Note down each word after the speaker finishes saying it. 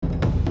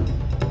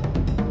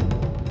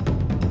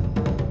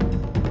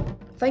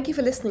Thank you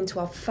for listening to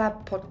our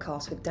Fab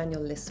podcast with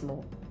Daniel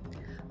Lismore.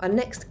 Our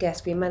next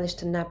guest we managed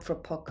to nab for a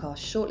podcast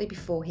shortly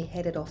before he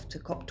headed off to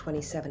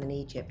COP27 in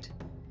Egypt.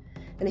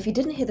 And if you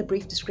didn't hear the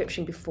brief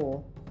description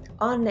before,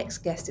 our next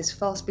guest is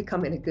fast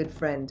becoming a good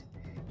friend.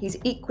 He's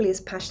equally as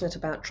passionate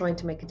about trying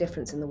to make a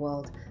difference in the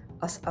world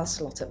as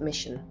us lot at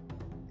Mission.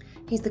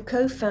 He's the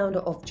co-founder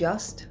of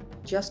Just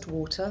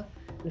Water,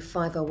 and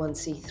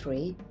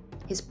 501c3.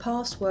 His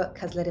past work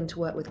has led him to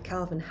work with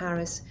Calvin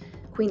Harris,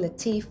 Queen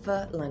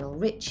Latifah, Lionel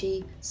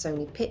Richie,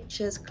 Sony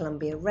Pictures,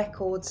 Columbia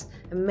Records,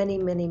 and many,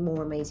 many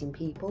more amazing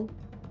people.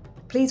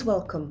 Please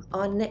welcome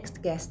our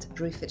next guest,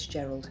 Drew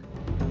Fitzgerald.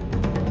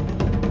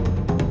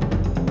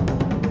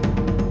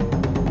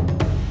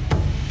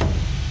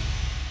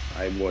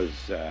 I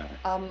was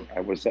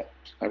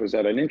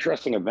at an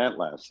interesting event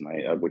last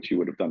night, which you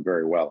would have done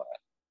very well at.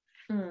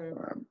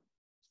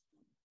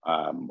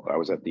 I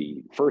was at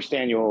the first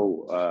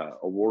annual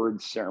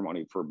awards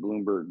ceremony for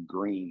Bloomberg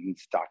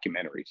Green's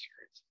documentary series.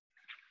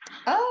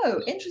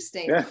 Oh,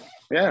 interesting. Yeah,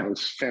 it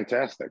was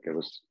fantastic. It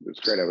was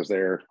great. I was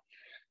there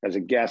as a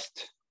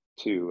guest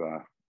to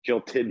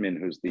Jill Tidman,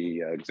 who's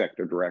the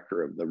executive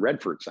director of the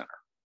Redford Center.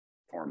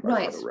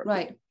 Right.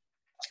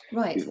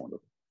 She's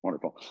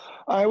wonderful.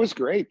 It was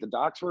great. The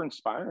docs were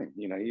inspiring.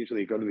 You know,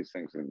 usually you go to these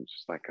things and it's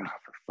just like, oh,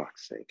 for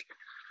fuck's sake,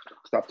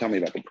 stop telling me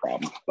about the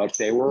problem. But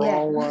they were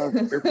all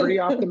they're pretty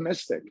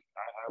optimistic.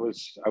 I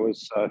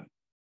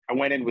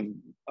went in with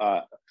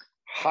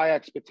high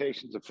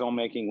expectations of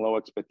filmmaking, low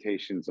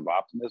expectations of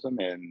optimism,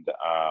 and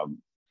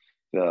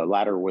the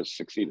latter was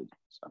succeeded.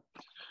 So,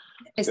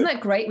 isn't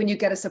that great when you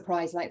get a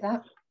surprise like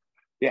that?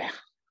 Yeah.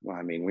 Well,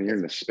 I mean, when you're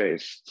in the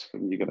space,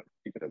 you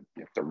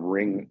have to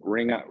wring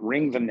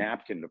the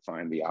napkin to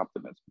find the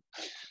optimism.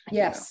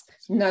 Yes,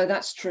 no,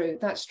 that's true.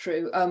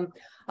 I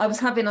was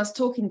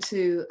talking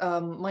to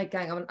my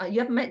gang. You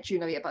haven't met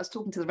Juno yet, but I was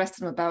talking to the rest of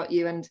them about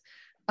you, and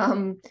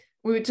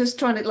we were just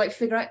trying to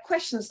figure out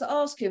questions to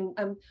ask you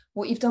and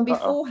what you've done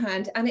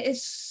beforehand. And it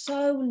is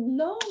so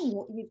long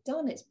what you've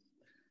done.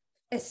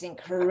 It's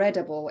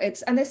incredible.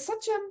 There's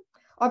such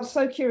I'm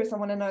so curious. I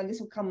want to know, and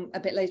this will come a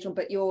bit later on,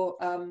 but you're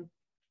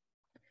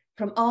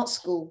from art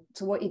school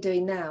to what you're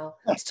doing now.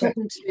 I was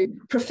talking to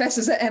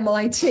professors at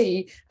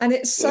MIT, and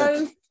it's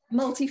so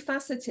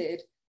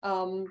multifaceted.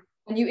 And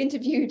you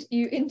interviewed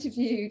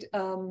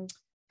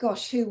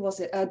gosh, who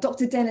was it?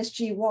 Dr. Dennis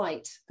G.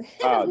 White, the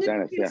head of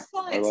nuclear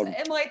science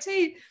at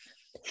MIT.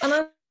 And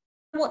I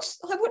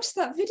watched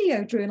that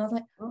video, Drew, and I was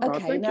like,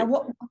 okay, now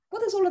what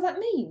does all of that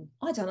mean?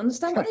 I don't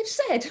understand what they've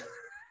said.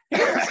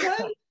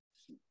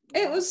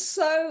 It was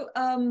so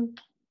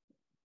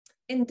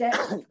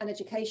in-depth and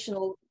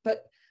educational.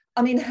 But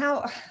I mean,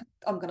 I'm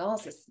going to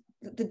ask this,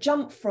 the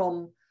jump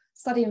from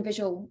studying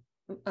visual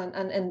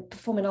and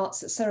performing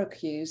arts at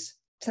Syracuse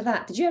to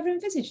that, did you ever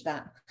envisage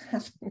that?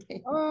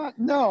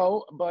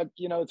 No, but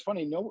it's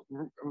funny. No,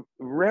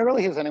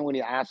 rarely has anyone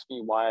asked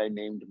me why I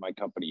named my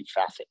company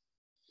Facet.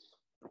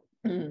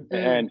 Mm-hmm.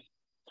 And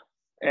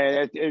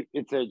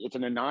it's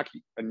an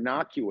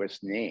innocuous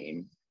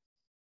name.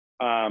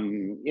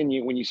 And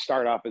when you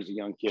start off as a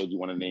young kid, you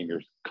want to name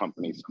your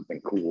company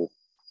something cool.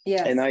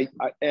 Yes. And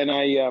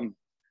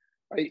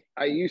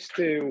I used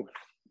to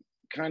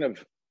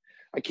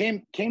I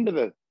came to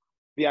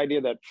the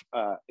idea that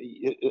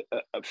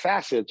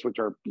facets, which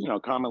are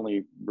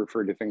commonly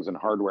referred to things in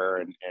hardware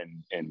and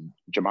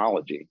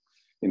gemology,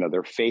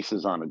 they're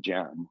faces on a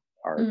gem,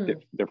 are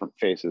different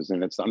faces,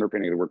 and it's the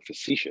underpinning of the word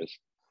facetious,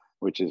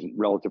 which is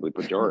relatively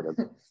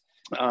pejorative,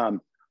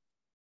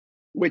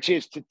 which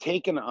is to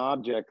take an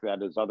object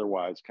that is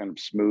otherwise kind of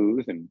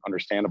smooth and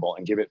understandable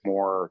and give it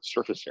more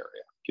surface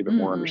area, give it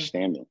more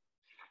understanding.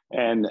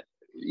 And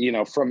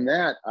from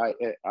that,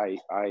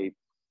 I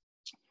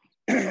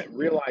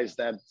realized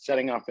that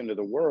setting off into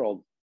the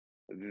world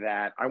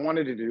that I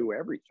wanted to do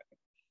everything,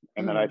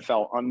 and that I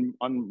felt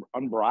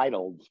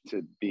unbridled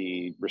to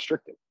be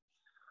restricted.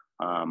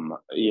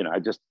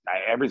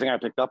 Everything I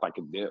picked up I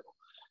could do,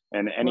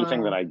 and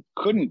anything that I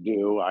couldn't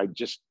do, I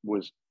just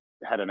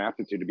had an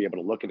aptitude to be able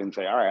to look at it and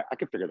say, all right, I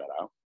can figure that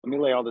out. Let me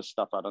lay all this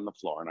stuff out on the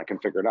floor and I can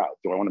figure it out.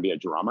 Do I want to be a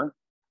drummer?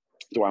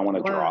 Do I want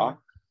to draw?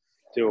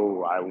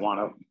 Do I want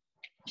to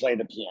play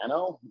the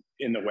piano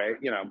in the way,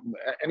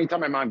 anytime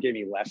my mom gave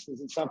me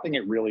lessons in something,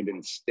 it really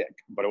didn't stick,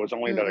 but it was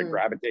only that I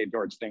gravitated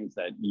towards things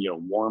that,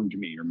 warmed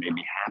me or made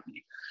me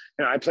happy.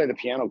 I play the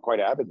piano quite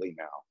avidly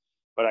now,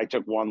 but I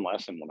took one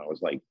lesson when I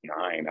was like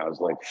 9. I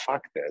was like,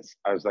 fuck this.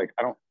 I was like,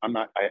 I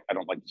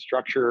don't like the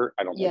structure.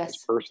 I don't like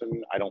this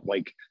person. I don't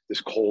like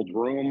this cold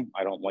room.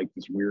 I don't like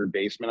this weird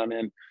basement I'm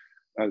in.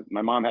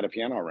 My mom had a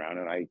piano around,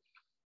 and I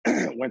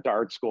went to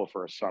art school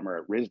for a summer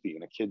at RISD,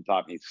 and a kid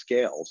taught me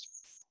scales.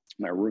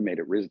 My roommate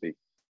at RISD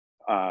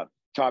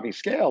taught me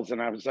scales,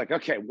 and I was like,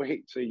 okay,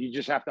 wait, so you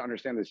just have to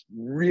understand this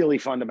really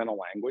fundamental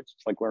language.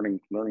 It's like learning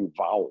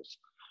vowels.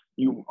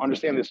 You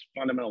understand this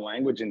fundamental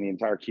language, and the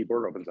entire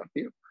keyboard opens up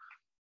to you.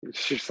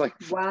 It's just like,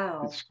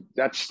 wow.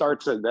 That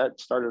started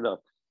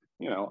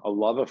a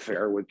love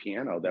affair with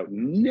piano that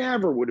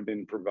never would have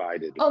been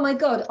provided. Oh my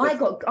God, I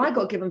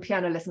got given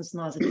piano lessons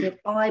when I was a kid.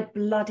 I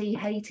bloody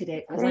hated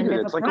it because I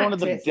never It's like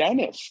practiced. going to the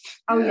dentist.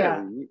 Oh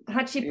yeah.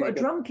 Had she put a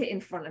drum kit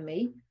in front of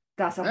me,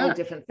 that's a whole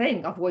different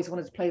thing. I've always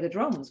wanted to play the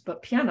drums,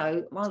 but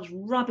piano, I was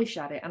rubbish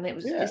at it. And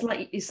it's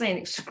like you're saying,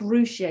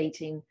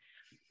 excruciating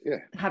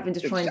having to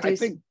try and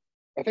do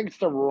I think it's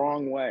the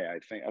wrong way. I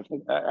think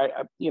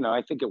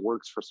it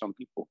works for some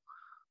people.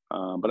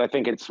 But I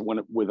think it's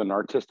with an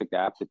artistic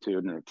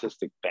aptitude, an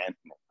artistic bent,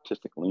 an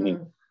artistic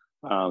leaning.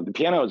 The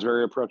piano is a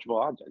very approachable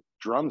object.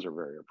 Drums are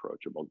very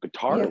approachable.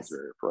 Guitar is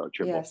very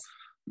approachable. Yes.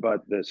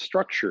 But the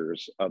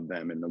structures of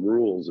them and the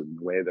rules and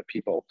the way that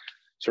people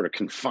sort of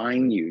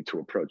confine you to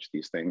approach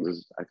these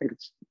things I think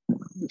it's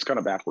kind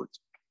of backwards.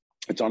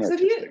 It's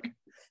unartistic.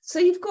 So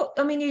you've got,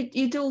 I mean,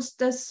 you do,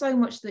 there's so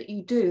much that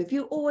you do. Have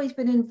you always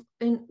been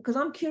in, because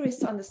I'm curious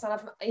to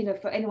understand,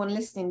 for anyone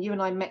listening, you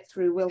and I met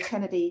through Will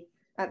Kennedy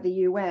at the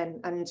UN,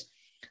 and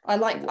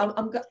I'd like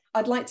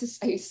to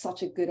say he's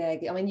such a good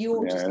egg. I mean, you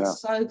all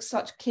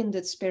such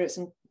kindred spirits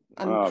and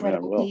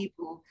incredible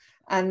people.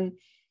 And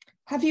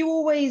have you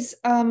always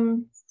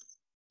been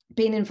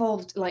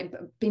involved, like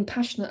been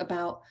passionate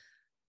about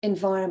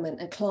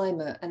environment and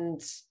climate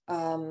and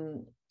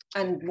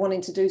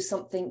wanting to do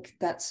something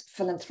that's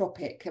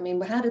philanthropic? I mean,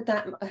 how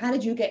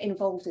did you get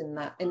involved in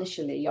that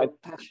initially, your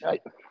passion?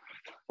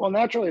 Well,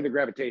 naturally, the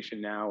gravitation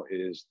now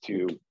is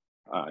to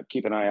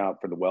keep an eye out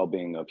for the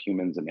well-being of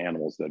humans and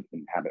animals that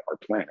inhabit our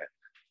planet.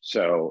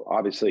 So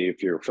obviously,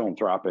 if you're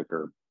philanthropic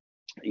or,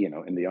 in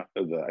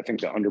I think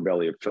the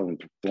underbelly of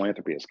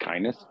philanthropy is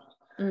kindness.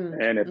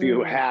 And if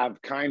you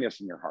have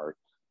kindness in your heart,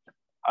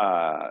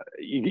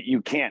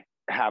 you can't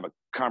have a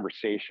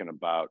conversation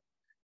about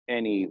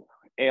any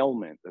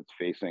ailment that's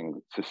facing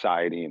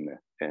society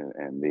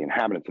and the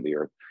inhabitants of the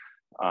earth,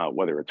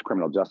 whether it's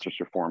criminal justice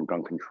reform,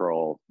 gun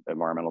control,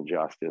 environmental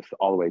justice,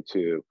 all the way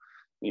to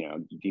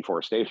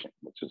deforestation,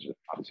 which is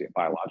obviously a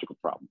biological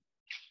problem.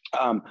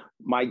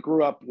 I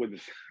grew up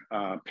with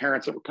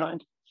parents that were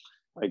kind.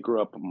 I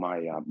grew up,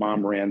 my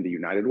mom ran the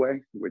United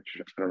Way, which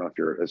I don't know if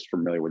you're as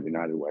familiar with the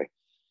United Way.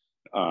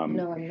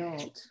 No, I'm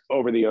not.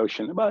 Over the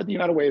ocean, but the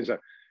United Way is a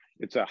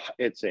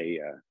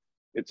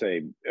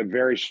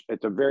very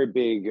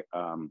big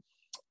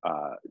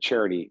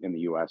charity in the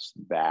U.S.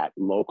 that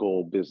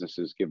local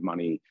businesses give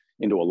money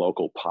into a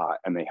local pot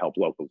and they help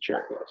local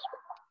charities.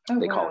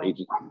 They call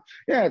agencies.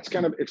 Yeah, it's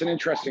an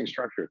interesting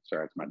structure.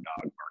 Sorry, it's my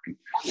dog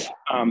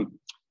barking.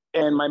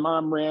 And my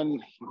mom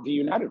ran the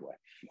United Way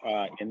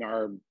in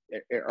our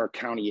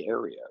county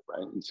area,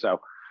 right? And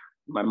so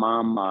my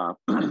mom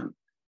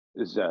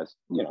is a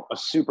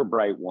super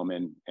bright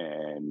woman,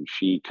 and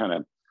she kind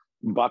of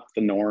bucked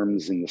the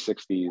norms in the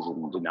 60s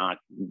and did not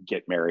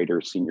get married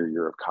her senior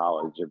year of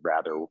college. It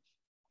rather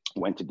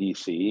went to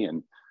DC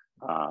and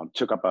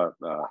took up a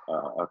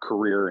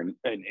career in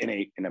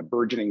a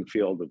burgeoning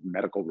field of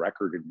medical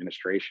record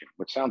administration,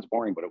 which sounds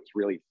boring, but it was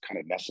really kind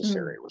of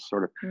necessary. It was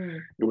sort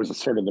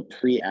of the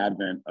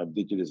pre-advent of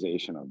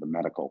digitization of the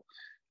medical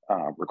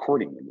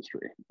recording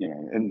industry,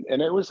 and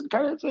it was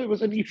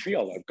a neat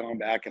field. I've gone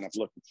back and I've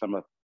looked at some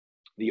of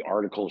the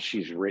articles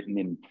she's written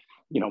in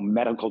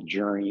medical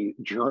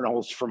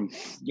journals from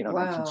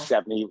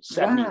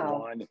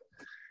 1971.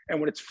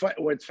 And what's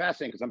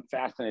fascinating, because I'm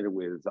fascinated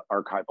with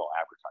archival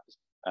advertising.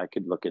 I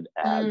could look at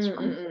ads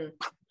from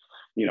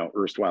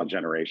erstwhile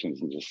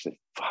generations and just say,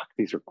 fuck,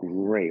 these are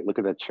great. Look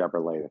at that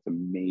Chevrolet. That's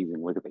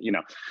amazing. Look at that.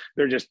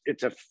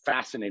 It's a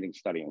fascinating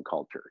study in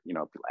culture,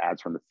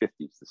 ads from the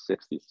 50s, the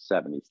 60s, the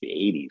 70s, the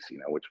 80s,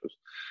 which was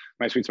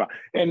my sweet spot.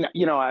 And,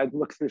 I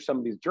looked through some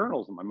of these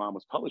journals that my mom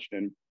was published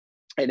in,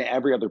 and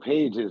every other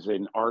page is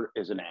an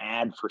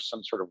ad for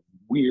some sort of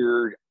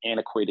weird,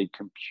 antiquated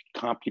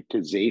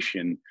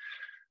computization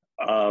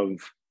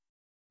of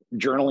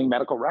journaling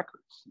medical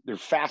records. They're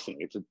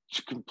fascinating. It's a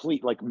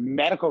complete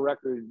medical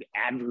record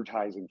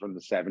advertising from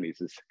the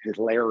 70s is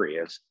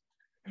hilarious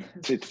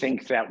to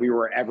think that we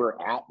were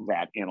ever at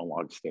that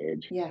analog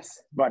stage.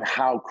 Yes. But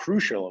how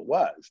crucial it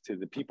was to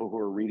the people who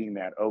were reading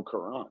that Au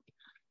Quran.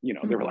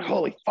 They were like,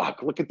 holy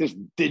fuck, look at this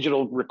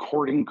digital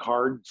recording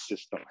card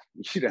system.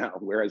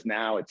 Whereas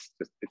now it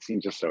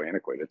seems just so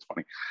antiquated. It's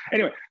funny.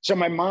 Anyway, so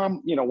my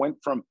mom,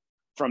 went from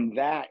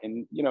that,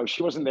 and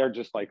she wasn't there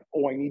just like,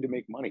 oh, I need to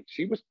make money.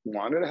 She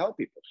wanted to help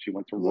people. She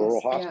went to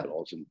rural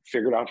hospitals and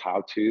figured out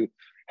how to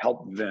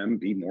help them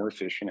be more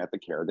efficient at the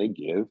care they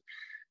give.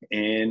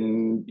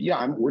 And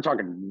we're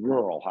talking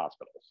rural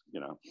hospitals,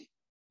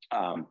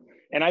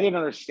 and I didn't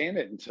understand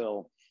it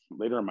until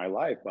later in my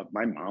life. But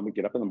my mom would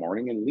get up in the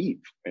morning and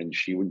leave, and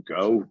she would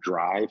go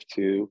drive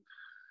to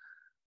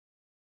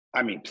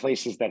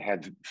places that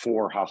had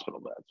 4 hospital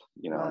beds,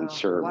 and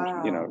served,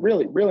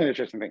 really, really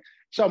interesting thing.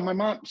 So my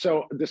mom,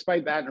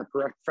 despite that in her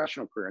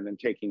professional career, and then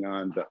taking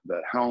on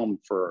the helm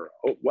for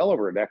well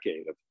over a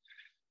decade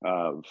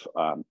of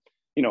a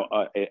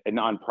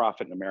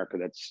nonprofit in America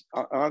that's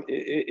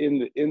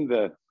in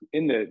the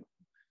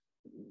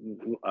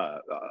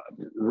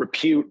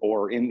repute,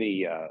 or in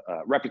the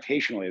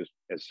reputationally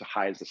as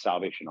high as the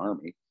Salvation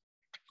Army.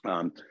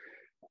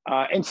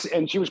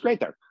 And she was great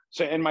there.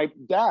 So, and my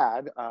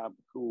dad,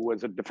 who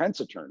was a defense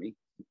attorney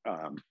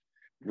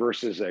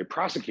versus a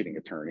prosecuting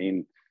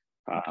attorney,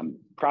 and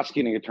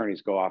prosecuting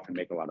attorneys go off and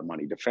make a lot of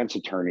money. Defense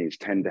attorneys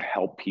tend to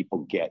help people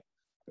get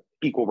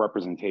equal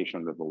representation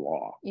under the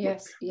law.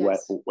 Yes.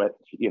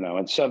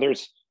 And so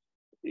there's,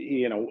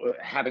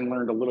 having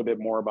learned a little bit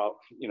more about,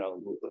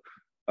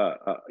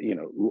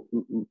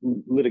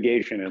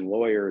 litigation and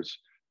lawyers,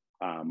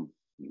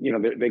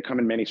 they come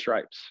in many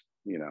stripes,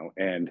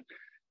 and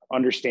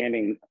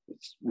understanding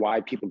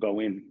why people go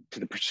into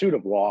the pursuit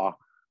of law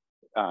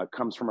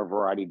comes from a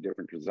variety of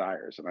different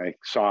desires. And I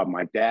saw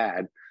my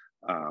dad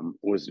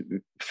was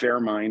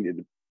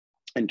fair-minded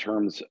in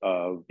terms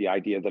of the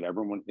idea that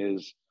everyone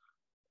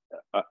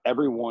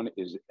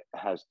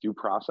has due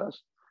process,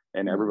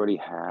 and everybody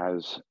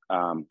has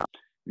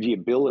the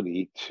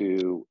ability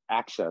to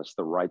access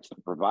the rights that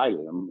are provided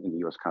them in the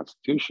U.S.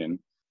 Constitution,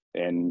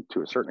 and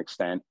to a certain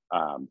extent,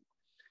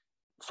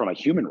 from a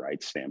human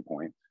rights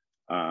standpoint.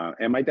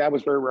 And my dad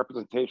was very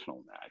representational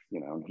in that.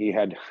 He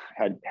had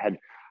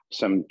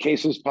some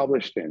cases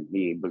published, and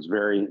he was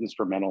very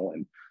instrumental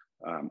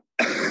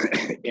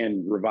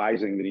in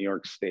revising the New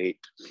York State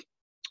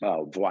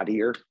voir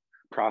dire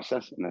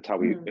process, and that's how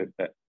we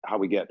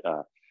get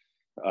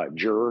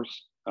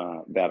jurors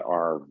that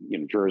are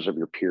jurors of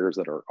your peers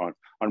that are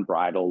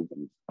unbridled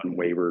and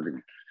unwavered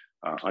and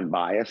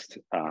unbiased.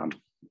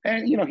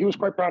 And he was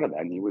quite proud of that,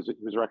 and he was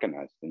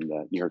recognized in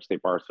the New York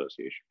State Bar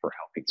Association for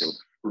helping to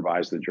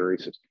revise the jury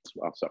system as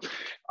well. So,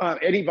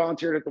 and he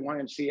volunteered at the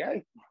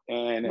YMCA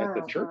and at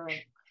the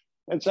church,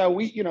 and so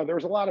there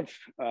was a lot of.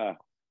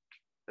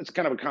 It's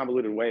kind of a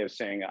convoluted way of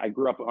saying I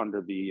grew up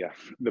under the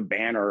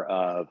banner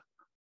of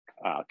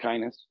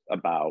kindness,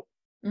 about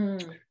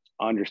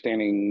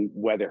understanding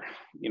whether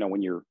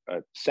when you're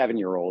a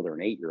 7-year-old or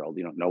an 8-year-old,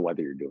 you don't know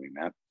whether you're doing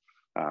that,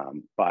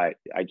 but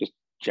I just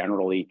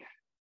generally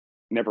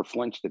never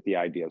flinched at the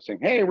idea of saying,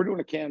 hey, we're doing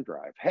a can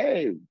drive.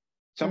 Hey,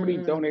 somebody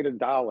donated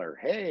 $1.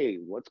 Hey,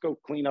 let's go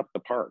clean up the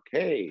park.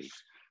 Hey,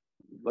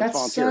 let's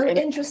volunteer. That's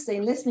so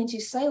interesting listening to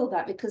you say all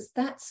that, because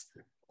that's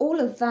all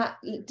of that,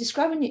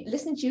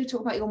 listening to you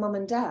talk about your mum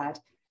and dad,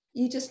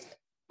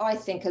 I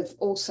think have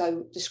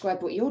also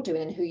described what you're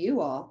doing and who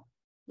you are.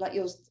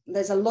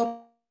 There's a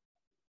lot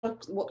of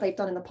what they've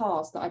done in the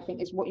past that I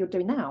think is what you're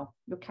doing now.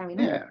 You're carrying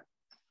on.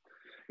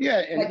 Yeah,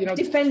 and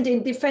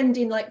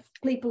defending like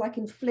people like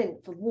in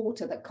Flint for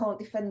water that can't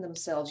defend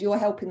themselves. You're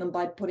helping them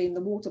by putting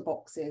the water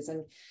boxes,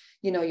 and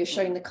you're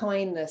showing the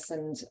kindness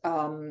and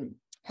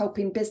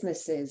helping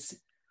businesses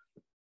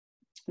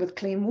with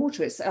clean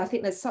water. I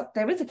think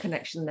there is a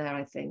connection there.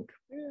 I think.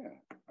 Yeah,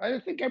 I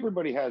think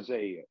everybody has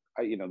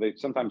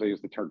sometimes they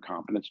use the term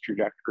confidence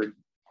trajectory,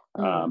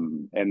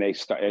 and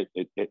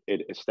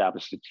it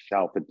establishes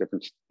itself at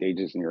different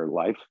stages in your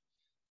life.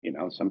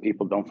 Some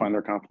people don't find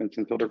their confidence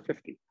until they're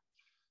 50.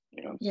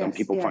 Some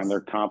people find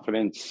their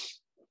confidence,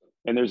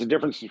 and there's a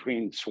difference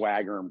between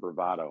swagger and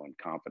bravado and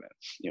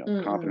confidence.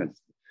 Confidence.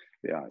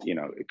 Yeah,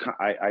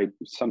 I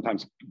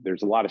sometimes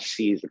there's a lot of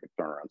C's that get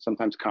thrown around.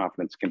 Sometimes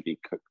confidence can be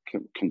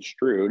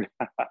construed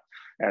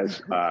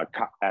as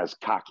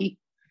cocky.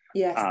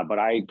 Yes. But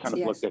I kind of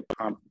looked at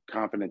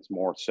confidence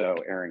more so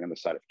erring on the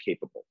side of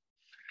capable.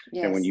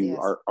 Yes, and when you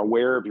are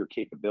aware of your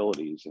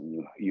capabilities,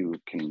 and you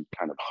can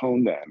kind of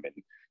hone them,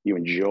 and you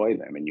enjoy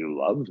them, and you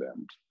love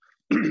them,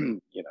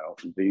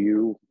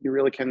 you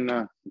really can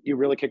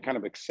kind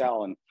of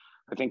excel. And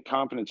I think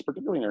confidence,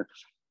 particularly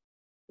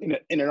in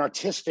an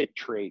artistic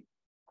trait,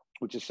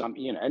 which is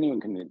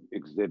anyone can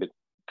exhibit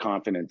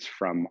confidence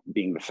from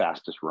being the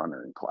fastest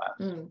runner in class,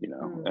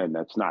 and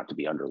that's not to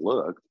be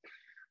underlooked.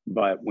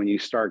 But when you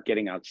start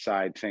getting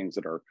outside things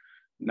that are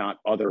not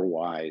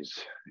otherwise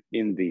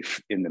in the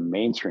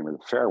mainstream or the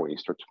fairway, you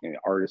start talking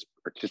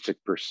artistic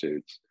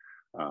pursuits,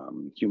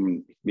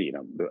 human, we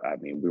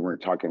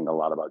weren't talking a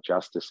lot about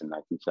justice in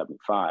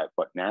 1975,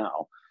 but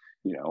now,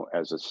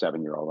 as a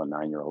 7-year-old, a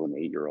 9-year-old, an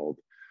 8-year-old,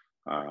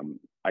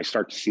 I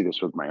start to see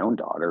this with my own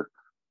daughter.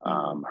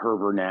 Her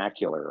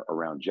vernacular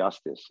around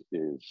justice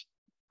is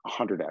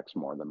 100x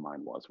more than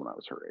mine was when I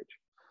was her age.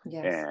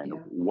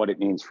 What it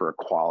means for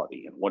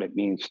equality, and what it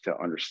means to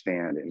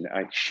understand. And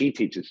she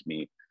teaches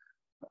me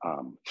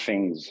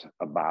things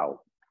about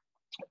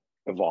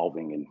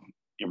evolving and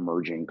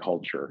emerging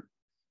culture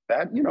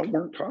that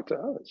weren't taught to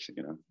us.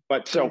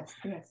 But so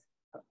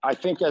I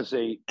think just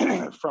as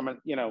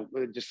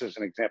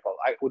an example,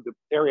 the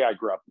area I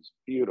grew up is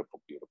beautiful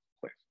place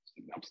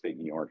in upstate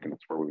New York, and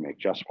it's where we make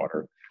Just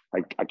Water.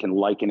 I can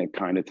liken it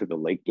kind of to the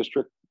Lake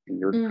District in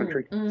your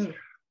country.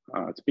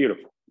 It's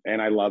beautiful,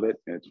 and I love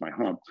it, and it's my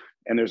home.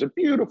 And there's a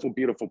beautiful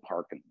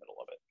park in the middle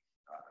of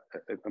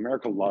it.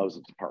 America loves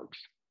its parks.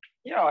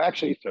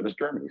 Actually, so does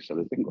Germany, so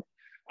does England.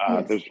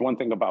 There's one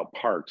thing about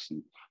parks,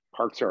 and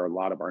parks are a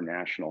lot of our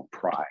national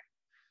pride.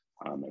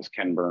 As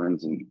Ken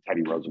Burns and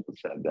Teddy Roosevelt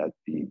said, that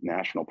the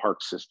national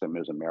park system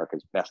is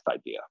America's best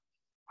idea.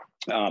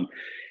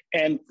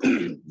 And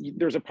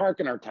there's a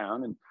park in our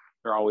town, and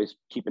they're always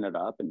keeping it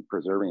up and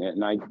preserving it.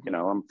 And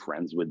I'm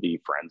friends with the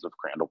Friends of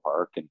Crandall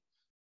Park, and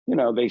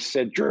they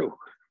said, Drew,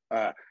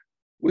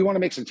 we want to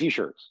make some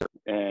t-shirts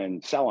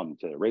and sell them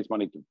to raise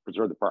money to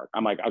preserve the park.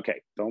 I'm like,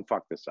 okay, don't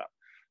fuck this up.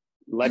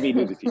 Let me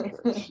do the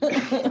t-shirts.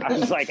 I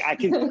was like, I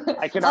can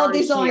I'll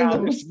already see how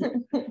them. this,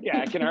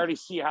 I can already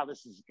see how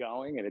this is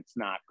going, and it's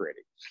not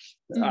pretty.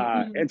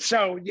 And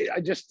so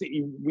I just,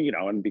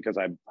 and because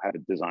I had a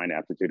design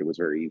aptitude, it was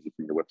very easy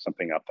for me to whip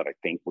something up that I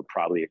think would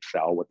probably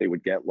excel what they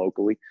would get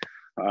locally.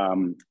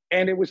 And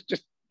it was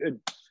just,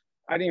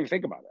 I didn't even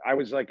think about it. I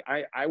was like,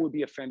 I would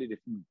be offended if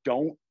you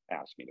don't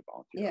ask me to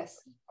volunteer.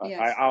 Yes.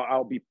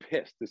 I'll be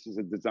pissed. This is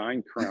a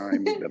design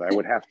crime that I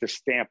would have to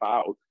stamp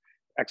out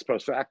ex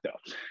post facto.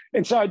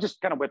 And so I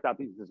just kind of whipped out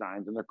these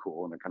designs, and they're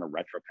cool and they're kind of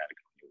retro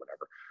Patagonia,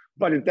 whatever.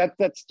 But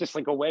that's just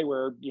like a way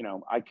where,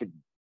 I could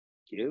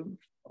give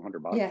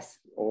 $100. Yes.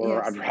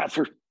 Or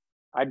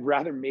I'd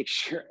rather make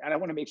sure, and I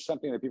want to make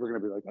something that people are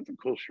going to be like, that's a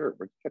cool shirt,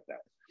 but get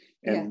that.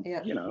 And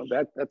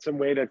that's a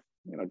way to,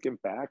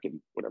 give back and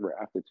whatever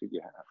aptitude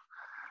you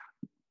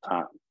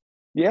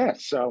have.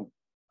 So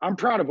I'm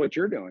proud of what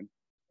you're doing.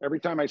 Every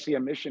time I see a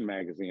Mission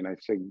magazine, I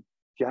say,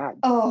 God,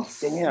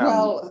 damn.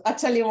 Well, I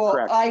tell you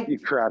what, you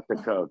cracked the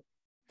code.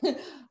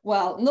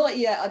 Well, not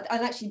yet.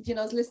 And actually,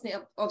 I was listening,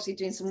 obviously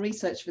doing some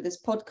research for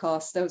this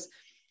podcast. There was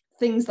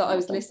things that I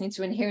was listening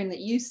to and hearing that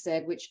you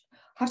said, which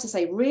I have to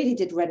say really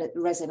did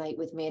resonate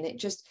with me. And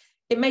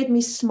it made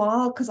me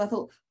smile, because I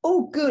thought,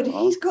 oh, good,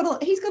 he's gone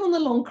on the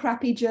long,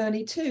 crappy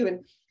journey too.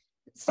 And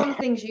some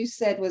things you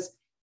said was,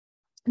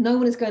 no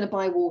one is going to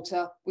buy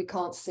water we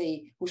can't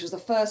see, which was the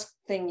first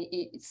thing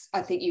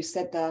I think you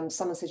said.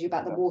 Someone said you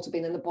about the water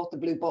being in the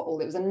blue bottle.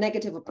 It was a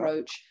negative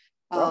approach.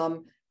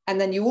 And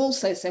then you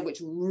also said,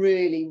 which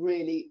really,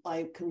 really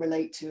I can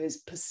relate to, is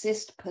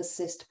persist.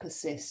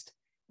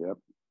 Yep.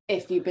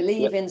 If you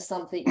believe in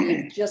something,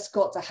 you've just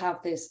got to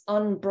have this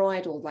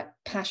unbridled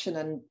passion,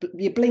 and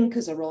your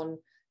blinkers are on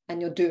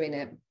and you're doing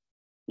it.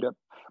 Yep.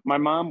 My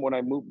mom, when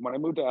I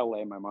moved to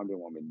LA, my mom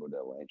didn't want me to move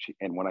to LA.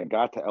 And when I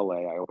got to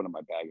LA, I opened up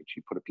my bag and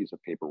she put a piece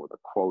of paper with a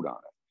quote on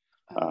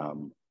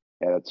it.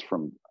 And it's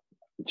from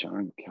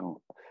John Kell.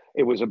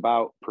 It was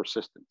about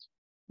persistence.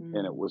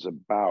 And it was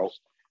about,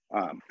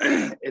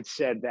 it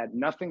said that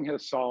nothing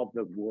has solved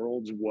the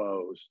world's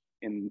woes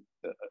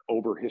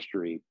over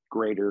history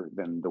greater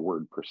than the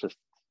word persistence,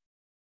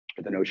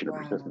 the notion of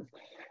persistence.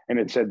 And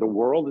it said, the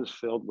world is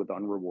filled with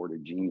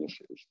unrewarded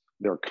geniuses.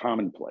 They're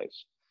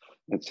commonplace.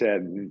 It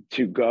said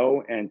to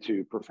go and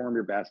to perform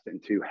your best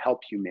and to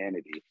help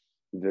humanity.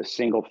 The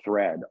single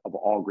thread of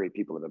all great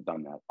people that have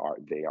done that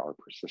are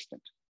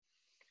persistent.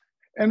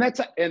 And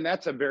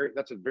that's a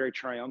very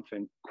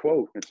triumphant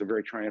quote. It's a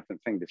very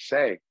triumphant thing to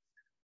say,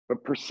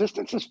 but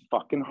persistence is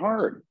fucking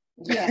hard.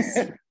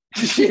 Yes.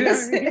 You know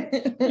what I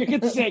mean? You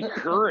could say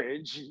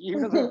courage. You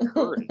doesn't have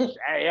courage.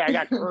 Hey, I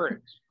got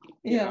courage.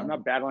 I'm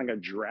not battling a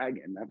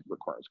dragon. That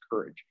requires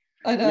courage.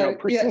 I know.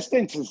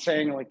 Persistence is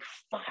saying like,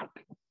 fuck,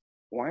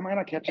 why am I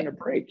not catching a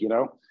break?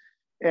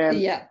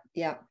 And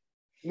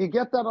you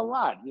get that a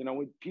lot,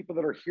 with people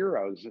that are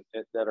heroes,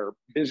 that are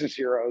business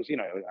heroes.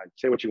 I'd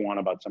say what you want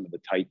about some of the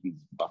titans,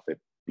 Buffett,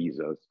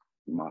 Bezos,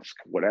 Musk,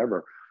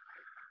 whatever.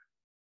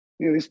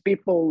 These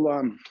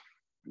people,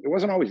 it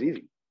wasn't always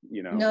easy.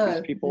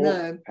 These people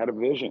had a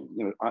vision.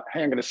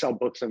 Hey, I'm going to sell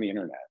books on the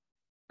internet.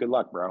 Good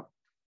luck, bro.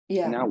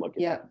 Yeah. Now look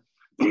at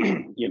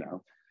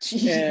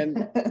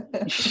and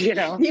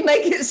you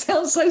make it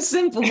sound so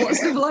simple. What a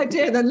simple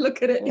idea, and then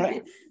look at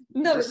it.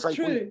 No, it's like,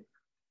 true.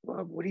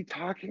 What are you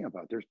talking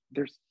about?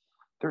 There's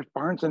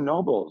Barnes and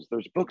Nobles,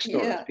 there's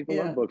bookstores. People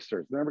love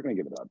bookstores. They're never going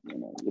to give it up.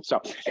 So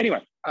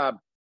anyway,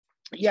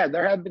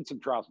 there have been some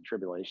trials and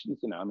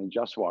tribulations.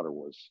 Just Water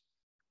was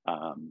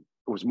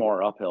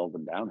more uphill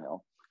than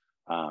downhill,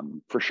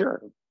 for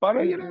sure. But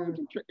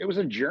it was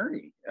a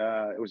journey.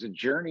 It was a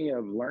journey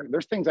of learning.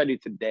 There's things I do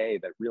today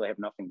that really have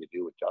nothing to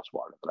do with Just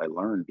Water, that I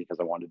learned because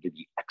I wanted to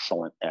be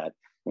excellent at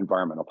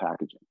environmental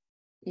packaging.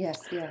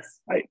 Yes.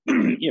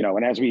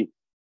 And as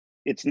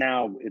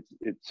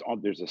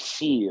there's a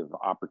sea of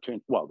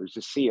opportunity. Well, there's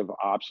a sea of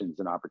options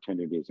and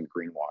opportunities in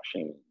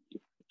greenwashing.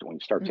 When you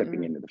start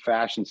tipping into the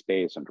fashion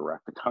space and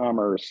direct to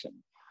commerce,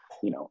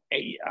 and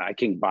I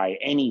can buy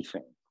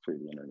anything through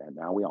the internet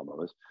now. We all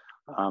know this.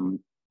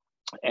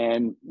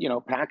 And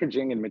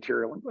packaging and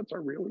material inputs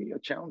are really a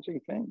challenging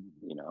thing.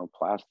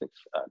 Plastics,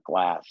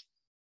 glass,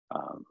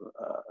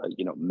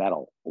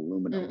 metal,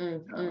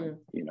 aluminum,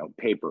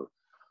 paper.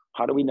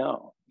 How do we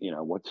know?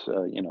 What's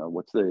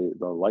the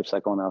life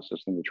cycle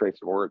analysis and the trace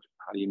of origin?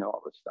 How do you know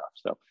all this stuff?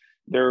 So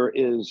there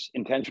is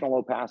intentional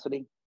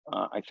opacity,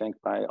 I think,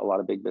 by a lot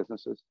of big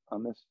businesses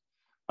on this,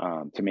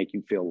 to make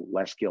you feel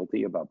less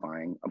guilty about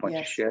buying a bunch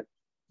of shit.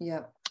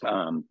 Yeah.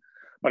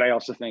 But I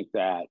also think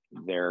that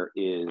there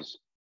is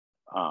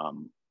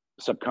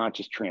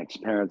subconscious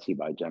transparency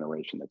by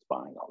generation that's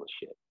buying all this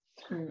shit.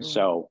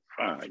 So,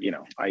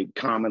 I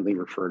commonly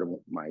refer to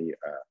my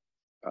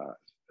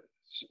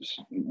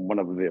one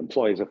of the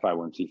employees of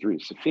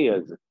 501c3, Sophia,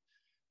 is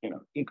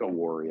eco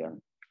warrior.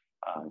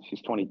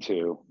 She's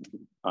 22,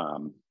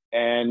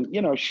 and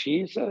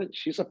she's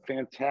a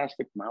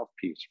fantastic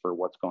mouthpiece for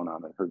what's going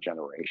on in her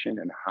generation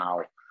and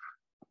how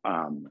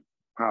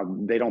how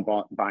they don't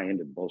buy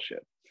into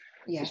bullshit.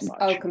 Yes.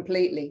 Oh,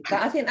 completely.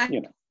 I think that,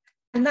 you know,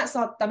 and that's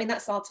our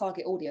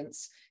target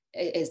audience,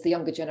 is the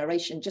younger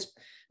generation, just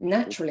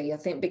naturally, I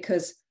think,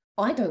 because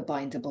I don't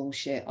buy into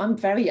bullshit. I'm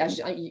very, as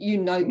you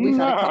know, we've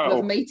had a couple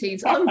of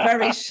meetings. I'm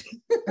very,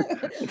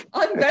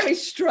 I'm very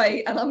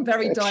straight, and I'm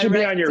very direct. Should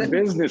be on your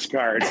business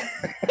card.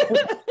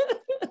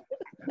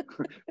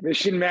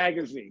 Mission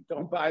Magazine.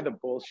 Don't buy the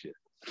bullshit.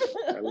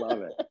 I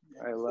love it.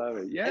 I love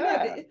it.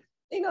 Yeah.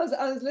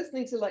 I was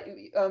listening to like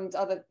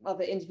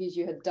other interviews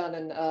you had done,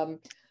 and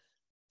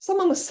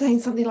someone was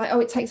saying something like,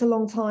 "Oh, it takes a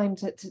long time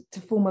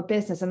to form a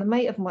business." And I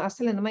was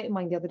telling a mate of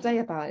mine the other day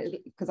about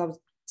it, because I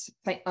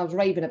was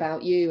raving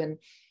about you and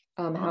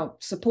how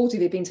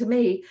supportive you've been to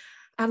me.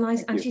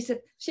 And she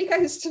said, she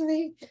goes to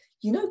me,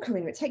 "You know,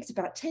 Karina, it takes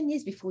about 10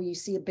 years before you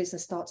see a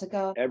business start to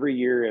go." Every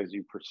year, as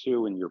you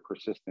pursue and your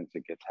persistence,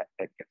 it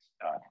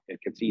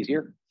gets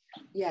easier.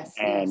 Yes.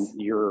 And yes.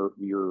 your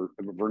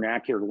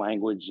vernacular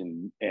language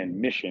and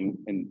mission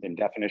and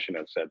definition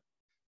of said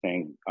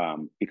thing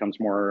becomes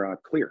more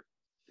clear.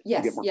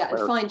 Yes,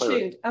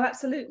 fine-tuned. Oh,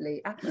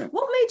 absolutely. Yeah.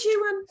 What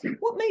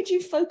made you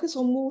focus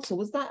on water?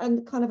 Was that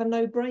kind of a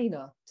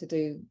no-brainer to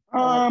do?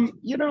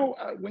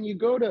 When you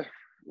go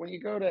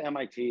to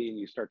MIT and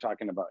you start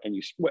talking about, and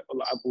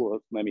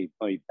let me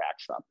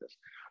backstop this.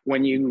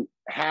 When you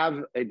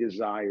have a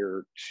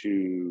desire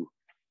to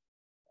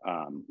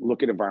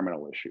look at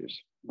environmental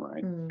issues,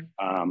 right?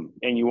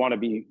 And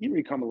you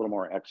become a little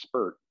more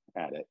expert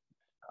at it.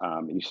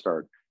 And you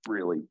start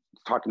really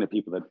talking to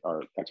people that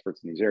are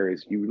experts in these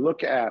areas. You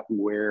look at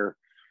where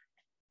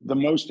the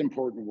most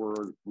important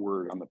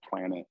word on the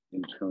planet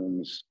in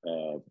terms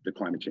of the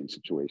climate change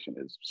situation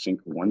is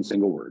one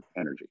single word: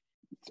 energy.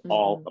 It's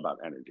all about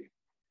energy,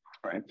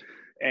 right?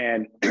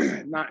 And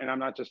I'm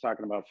not just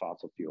talking about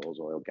fossil fuels,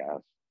 oil,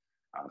 gas,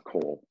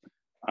 coal.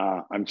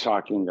 I'm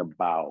talking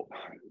about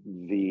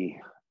the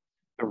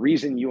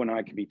reason you and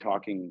I could be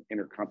talking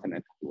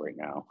intercontinentally right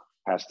now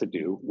has to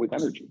do with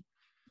energy.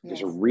 Yes.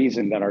 There's a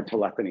reason that our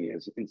telephony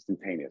is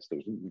instantaneous.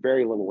 There's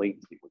very little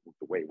latency with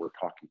the way we're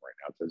talking right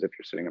now. It's as if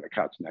you're sitting on the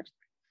couch next to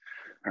me.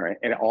 All right.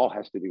 And it all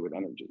has to do with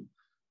energy.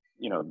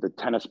 The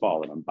tennis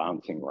ball that I'm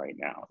bouncing right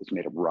now is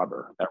made of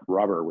rubber. That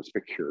rubber was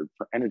procured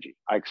for energy.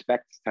 I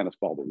expect this tennis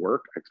ball to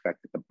work. I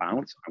expect it to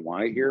bounce. I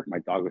want it here. My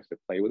dog wants to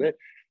play with it.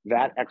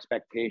 That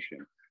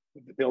expectation,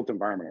 the built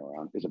environment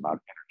around, is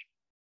about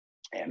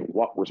energy and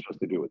what we're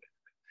supposed to do with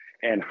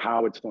it and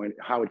how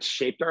it's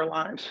shaped our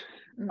lives.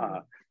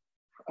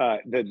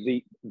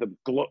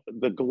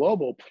 The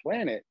global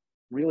planet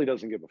really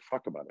doesn't give a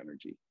fuck about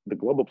energy. The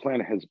global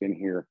planet has been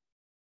here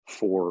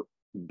for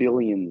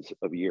billions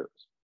of years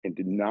and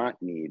did not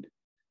need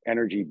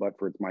energy but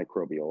for its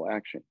microbial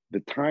action. The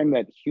time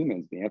that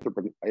humans, the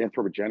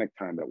anthropogenic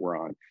time that we're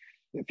on,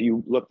 if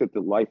you looked at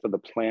the life of the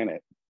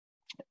planet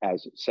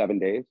as 7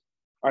 days,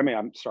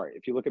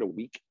 if you look at a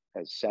week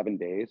as 7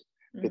 days,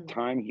 the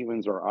time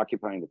humans are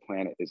occupying the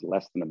planet is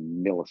less than a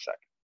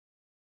millisecond.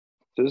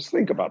 So just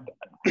think about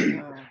that.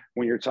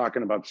 When you're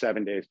talking about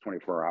 7 days,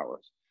 24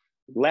 hours,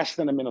 less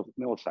than a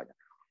millisecond.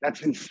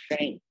 That's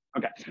insane.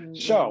 Okay.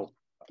 So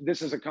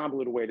this is a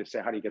convoluted way to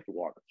say, how do you get the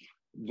water?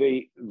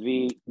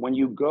 When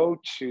you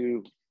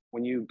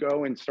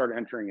go and start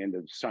entering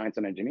into science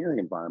and engineering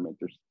environment,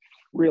 there's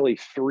really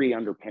three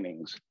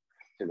underpinnings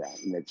to that.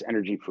 And it's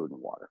energy, food,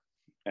 and water.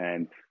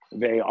 And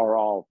they're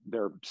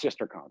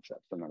sister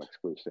concepts, they're not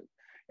exclusive.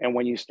 And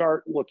when you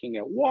start looking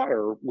at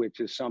water, which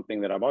is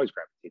something that I've always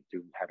gravitated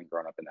to, having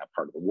grown up in that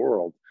part of the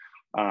world,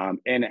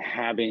 and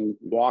having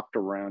walked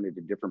around into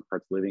different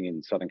parts, living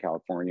in Southern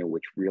California,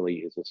 which really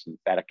is a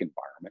synthetic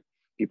environment.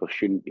 People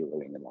shouldn't be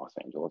living in Los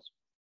Angeles.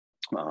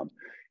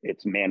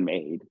 It's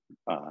man-made.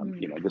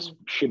 This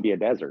should be a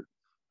desert.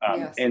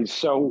 Yes. And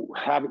so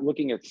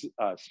looking at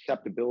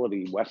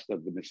susceptibility west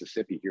of the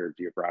Mississippi here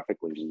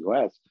geographically in the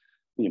US,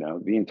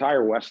 the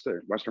entire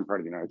western part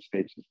of the United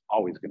States is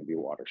always going to be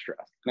water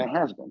stressed. And it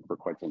has been for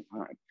quite some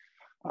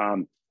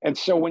time. And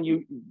so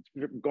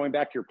going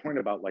back to your point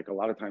about like a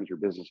lot of times your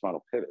business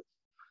model pivots,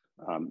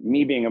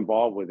 me being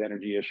involved with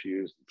energy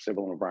issues,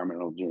 civil and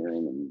environmental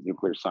engineering and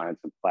nuclear science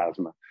and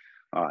plasma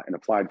and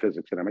applied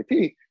physics at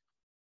MIT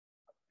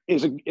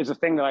is a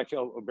thing that I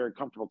feel very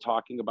comfortable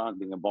talking about and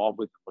being involved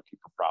with, looking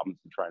for problems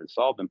and trying to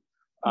solve them.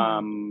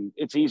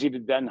 It's easy to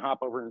then hop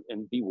over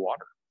and be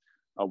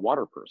a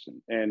water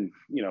person. And,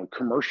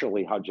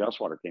 commercially how Just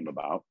Water came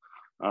about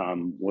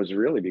was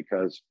really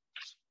because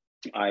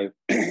I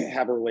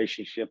have a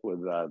relationship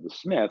with the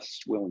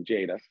Smiths, Will and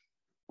Jada.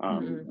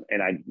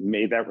 And I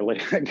made I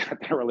got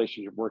that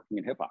relationship working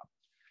in hip hop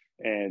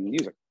and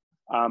music.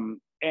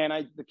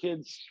 And the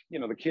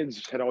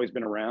kids had always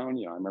been around.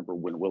 I remember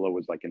when Willow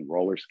was like in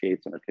roller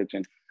skates in her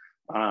kitchen.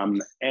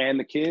 And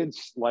the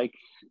kids, like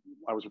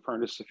I was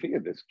referring to Sophia,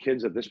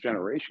 kids of this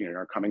generation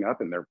are coming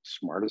up and they're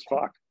smart as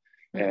fuck.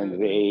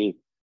 And they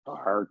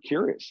are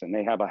curious and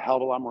they have a hell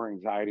of a lot more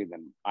anxiety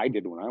than I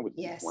did when I was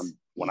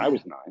when I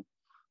was 9.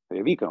 They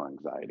have eco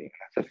anxiety.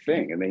 That's a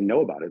thing and they know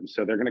about it. And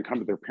so they're going to come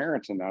to their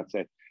parents and not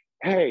say,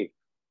 hey,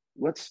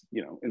 let's,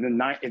 in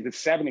the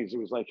 70s, it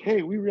was like,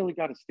 hey, we really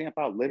got to stamp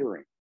out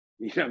littering.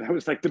 That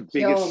was like the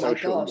biggest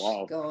social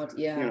wall. God,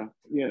 yeah.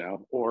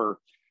 Or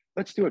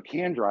let's do a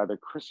can drive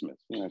at Christmas,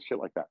 shit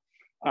like that.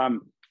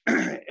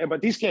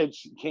 But these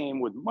kids came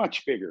with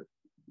much bigger,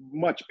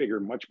 much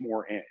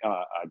more,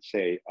 I'd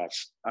say,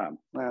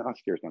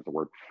 austere is not the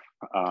word,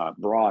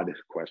 broad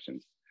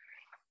questions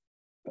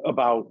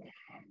about,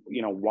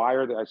 why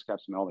are the ice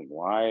caps melting?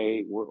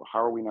 How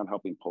are we not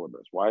helping polar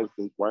bears? Why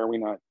are we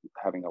not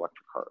having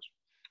electric cars?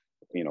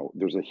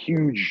 There's a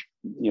huge,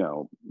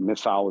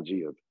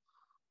 mythology of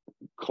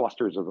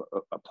clusters of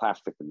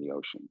plastic in the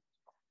ocean.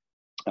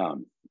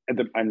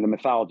 And the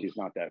mythology is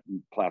not that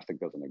plastic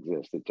doesn't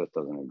exist. It just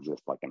doesn't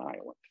exist like an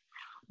island.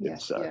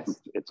 Yes,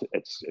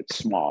 It's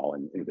small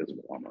and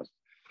invisible almost.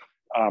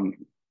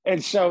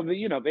 And so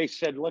they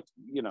said, look,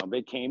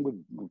 they came with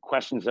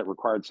questions that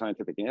required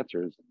scientific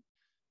answers.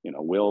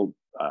 Will,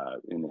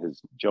 in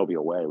his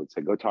jovial way, would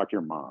say, go talk to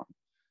your mom.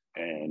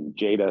 And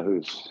Jada,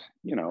 who's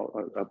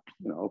a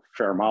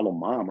fair model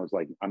mom, was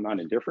like, I'm not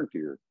indifferent to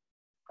your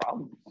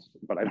problems,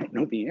 but I don't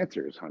know the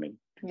answers, honey.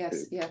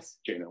 Yes.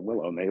 Jada and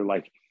Willow, and they were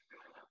like,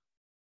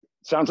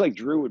 sounds like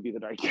Drew would be the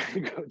right guy to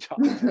go talk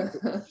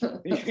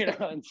to.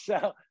 And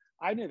so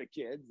I knew the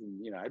kids,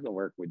 and I've been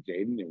working with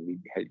Jaden, and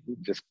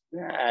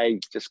I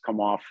just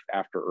come off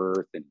After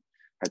Earth and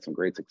had some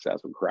great success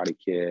with Karate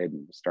Kid,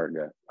 and starting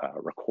to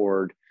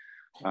record,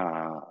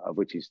 of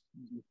which he's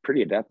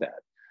pretty adept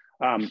at.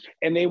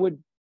 And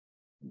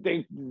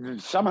they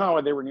somehow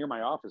they were near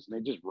my office, and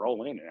they just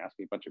roll in and ask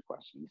me a bunch of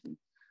questions. And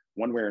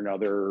one way or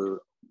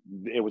another,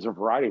 it was a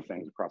variety of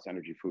things across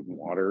energy, food, and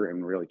water,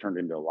 and really turned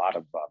into a lot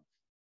of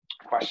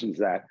questions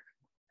that,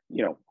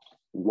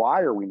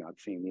 why are we not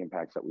seeing the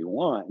impacts that we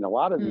want? And a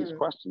lot of these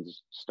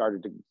questions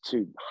started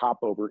to hop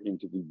over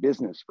into the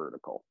business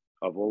vertical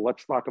of, well,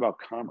 let's talk about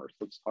commerce.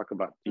 Let's talk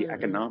about the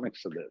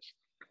economics of this.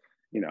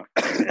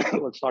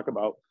 Let's talk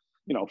about,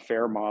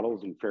 fair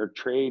models and fair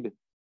trade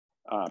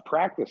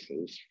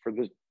practices for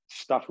the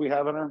stuff we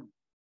have on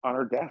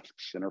our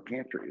desks, in our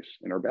pantries,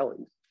 in our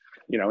bellies.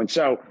 And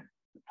so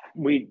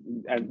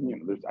I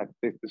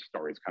think this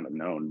story is kind of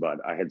known, but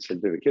I had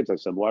said to the kids, I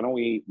said, why don't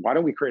we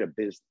create a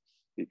business?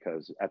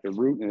 Because at the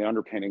root and the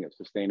underpinning of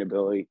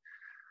sustainability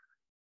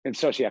and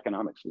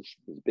socioeconomics is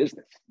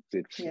business.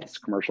 It's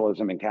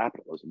commercialism and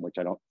capitalism, which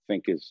I don't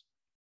think is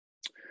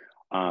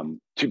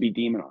to be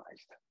demonized.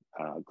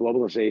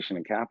 Globalization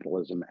and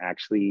capitalism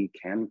actually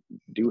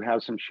do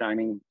have some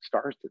shining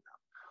stars to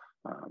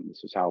them.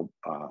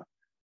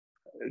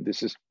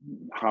 This is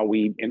how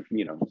we,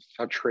 this is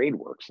how trade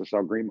works. This is how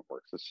agreement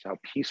works. This is how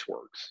peace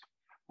works.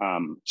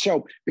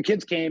 So the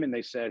kids came and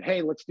they said,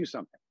 hey, let's do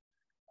something.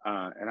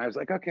 And I was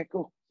like, okay,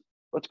 cool.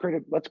 Let's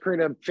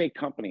create a fake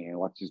company, and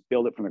let's just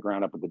build it from the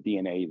ground up with the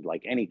DNA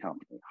like any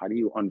company. How do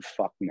you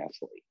unfuck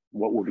Nestle?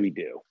 What would we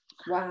do?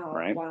 Wow.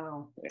 Right.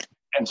 Wow.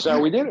 And so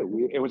we did it.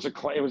 It was a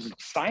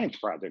science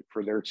project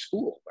for their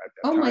school. At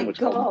that time. My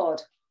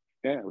God.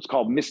 It was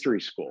called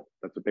Mystery School.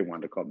 That's what they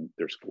wanted to call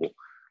their school.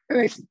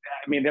 And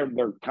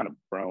they're kind of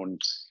grown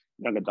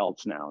young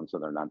adults now, and so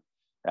they're not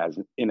as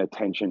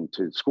inattention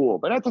to school.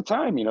 But at the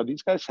time,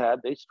 these guys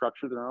they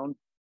structured their own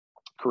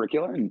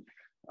curricula, and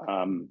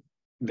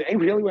they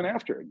really went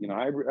after it.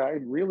 I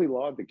really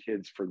laud the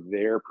kids for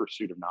their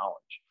pursuit of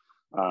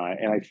knowledge.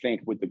 And I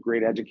think with the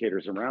great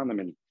educators around them,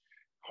 and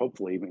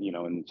hopefully,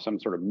 in some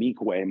sort of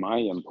meek way, my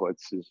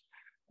inputs is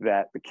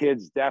that the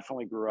kids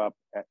definitely grew up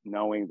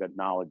knowing that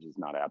knowledge is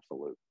not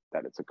absolute,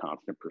 that it's a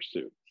constant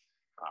pursuit.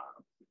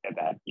 And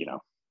that,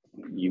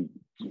 you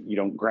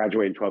don't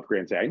graduate in 12th grade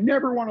and say, I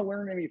never want to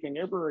learn anything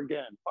ever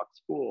again. Fuck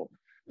school.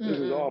 This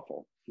is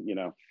awful,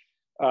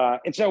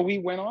 And so we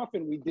went off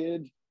and we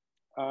did,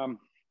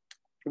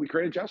 we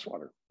created Just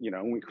Water,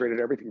 and we created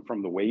everything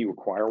from the way you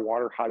acquire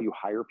water, how you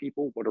hire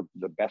people, what are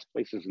the best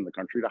places in the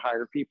country to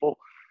hire people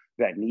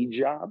that need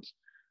jobs,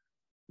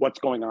 what's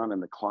going on in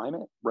the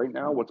climate right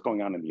now, what's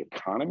going on in the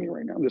economy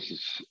right now. This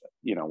is,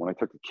 when I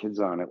took the kids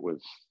on, it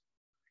was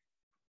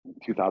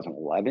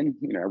 2011,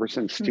 ever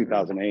since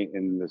 2008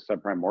 in the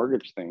subprime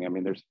mortgage thing.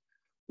 There's,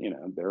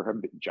 there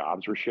have been,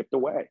 jobs were shipped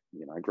away.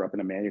 I grew up in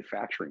a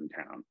manufacturing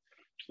town,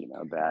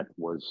 that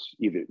was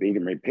they either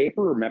made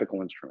paper or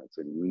medical instruments,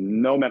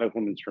 and no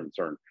medical instruments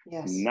are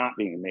not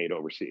being made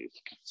overseas.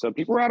 So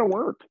people were out of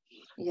work,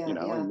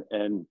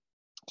 and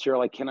so you're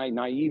like, can I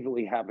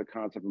naively have the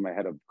concept in my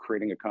head of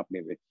creating a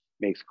company that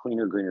makes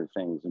cleaner, greener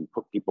things and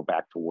put people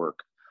back to work,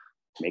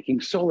 making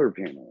solar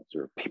panels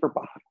or paper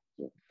bottles?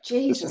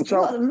 Jesus,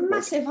 what a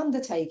massive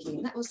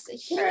undertaking. That was a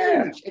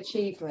huge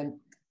achievement.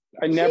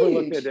 I never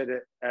looked at it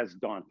as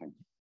daunting.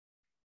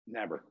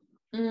 Never.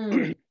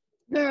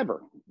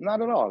 Never.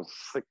 Not at all.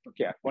 It's like,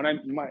 yeah. When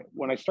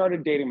I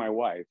started dating my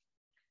wife,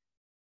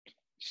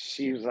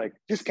 she was like,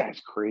 this guy's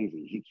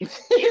crazy. He keeps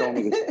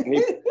showing me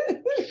this.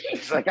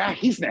 She's like,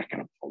 he's not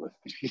going to pull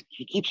this.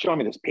 He keeps showing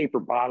me this paper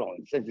bottle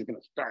and says he's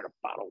going to start a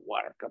bottled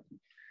water company.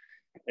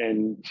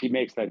 And she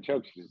makes that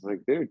joke. She's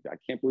like, dude, I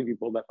can't believe you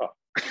pulled that off.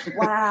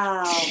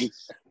 Wow.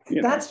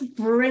 That's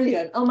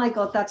brilliant. Oh my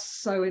God, that's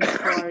so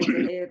inspiring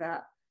to hear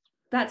that.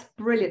 That's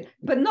brilliant.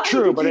 But not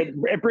true, only but did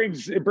you...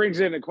 it brings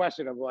in a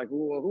question of like,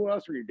 well, who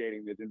else were you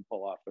dating that didn't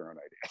pull off their own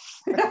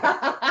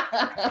ideas?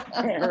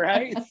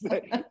 Right?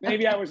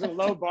 Maybe I was a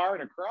low bar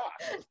to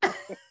cross.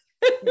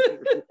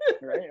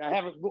 Right? I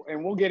haven't,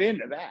 and we'll get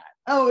into that.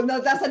 Oh no,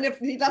 that's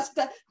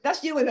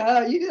you and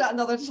her. You do that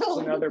another time. That's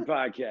another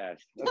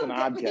podcast. That's an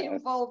oddcast.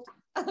 Involved.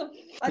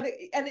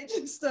 And it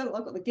just I've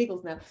got the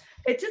giggles now.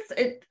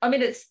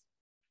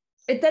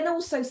 It then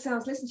also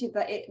sounds, listen to you,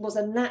 that it was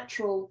a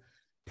natural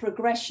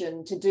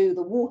progression to do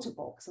the water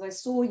box. And I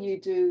saw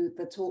you do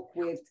the talk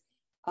with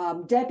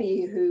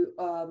Debbie, who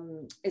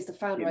is the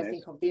founder, EMAs. I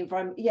think, of the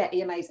environment. Yeah,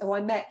 EMAs, who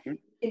I met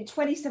in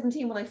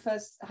 2017 when I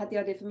first had the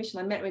idea for Mission.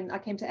 I met her when I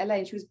came to LA,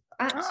 and she was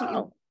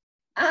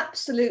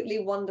absolutely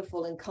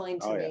wonderful and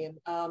kind to me,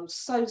 and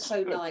so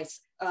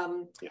nice.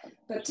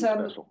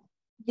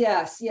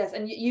 Yes,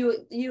 and you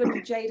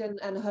and Jaden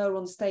and her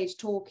on stage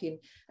talking,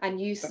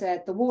 and you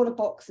said the water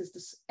box is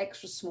the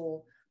extra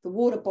small. The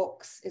water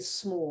box is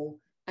small,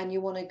 and you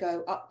want to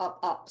go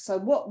up. So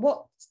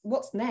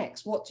what's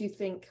next? What do you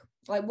think?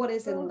 Like, what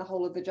is in the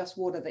whole of the Just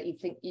Water that you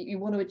think you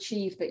want to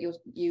achieve that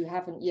you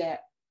haven't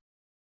yet?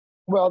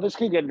 Well, this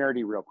can get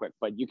nerdy real quick,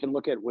 but you can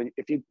look at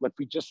if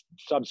we just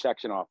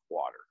subsection off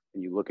water,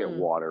 and you look at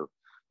water,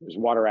 there's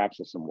water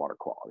access and water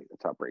quality.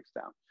 That's how it breaks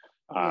down.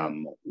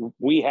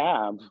 We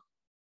have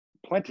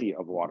plenty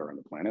of water on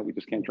the planet. We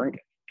just can't drink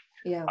it.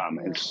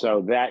 And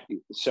so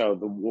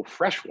the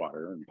fresh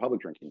water and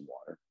public drinking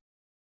water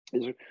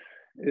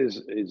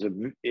is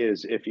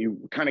if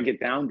you kind of get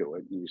down to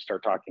it, you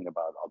start talking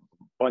about a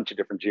bunch of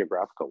different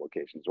geographical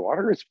locations.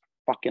 Water is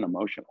fucking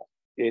emotional.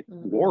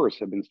 Wars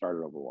have been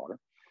started over water,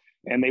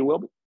 and they will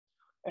be,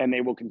 and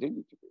they will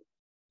continue to be.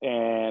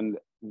 And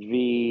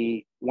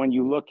when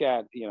you look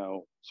at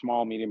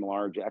small, medium,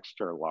 large,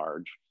 extra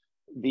large,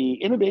 the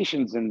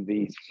innovations in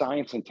the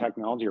science and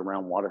technology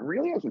around water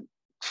really hasn't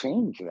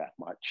changed that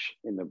much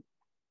in the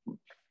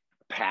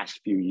past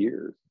few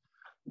years.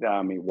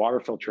 I mean, water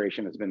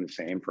filtration has been the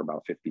same for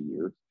about 50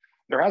 years.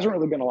 There hasn't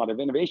really been a lot of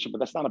innovation, but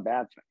that's not a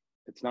bad thing.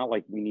 It's not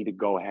like we need to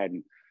go ahead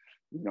and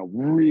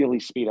really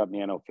speed up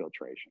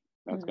nanofiltration.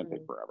 That's going to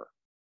take forever.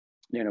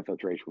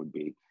 Nanofiltration would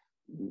be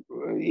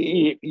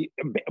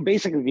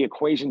basically, the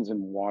equations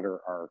in water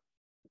are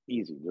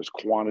easy. There's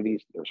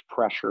quantities, there's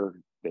pressure,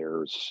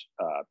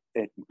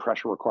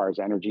 pressure requires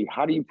energy.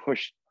 How do you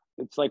push?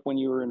 It's like when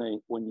you're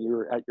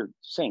at your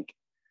sink,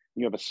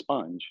 you have a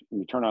sponge and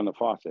you turn on the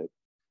faucet,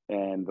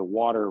 and the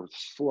water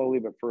slowly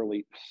but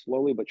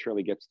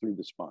surely gets through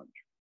the sponge,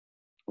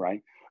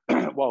 right?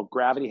 Well,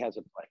 gravity has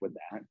a play with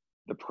that.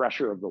 The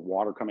pressure of the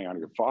water coming out of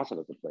your faucet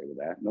has a play with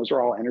that. And those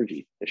are all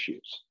energy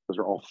issues. Those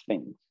are all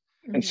things.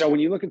 And so when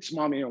you look at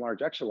small, medium,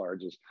 large, extra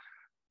larges,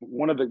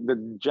 one of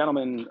the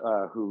gentlemen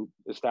who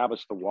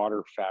established the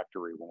water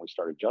factory when we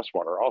started Just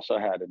Water also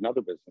had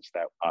another business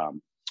that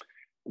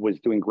was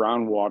doing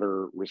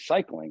groundwater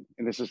recycling.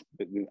 And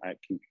I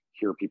can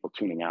hear people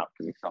tuning out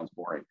because it sounds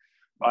boring.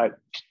 But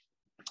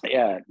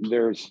yeah,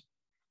 there's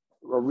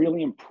a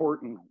really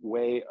important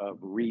way of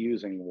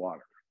reusing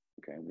water.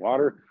 Okay,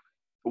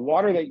 the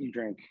water that you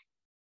drink,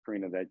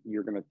 Karina, that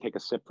you're going to take a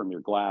sip from your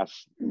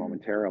glass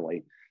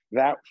momentarily.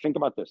 Think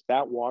about this.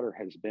 That water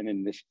has been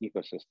in this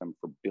ecosystem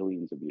for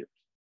billions of years.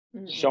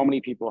 So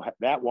many people,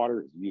 that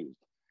water is used.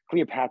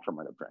 Cleopatra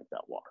might have drank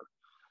that water.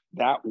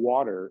 That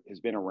water has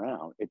been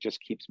around. It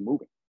just keeps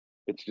moving.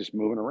 It's just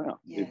moving around.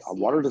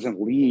 Water doesn't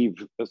leave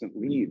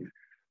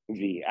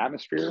the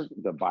atmosphere,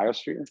 the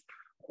biosphere,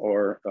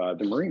 or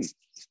the marine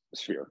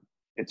sphere.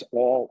 It's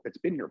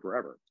been here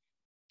forever.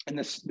 And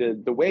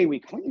the way we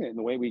clean it and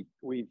the way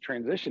we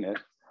transition it,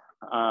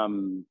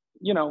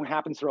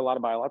 happens through a lot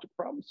of biological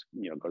problems.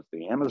 It goes to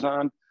the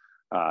Amazon,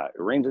 it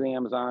rains in the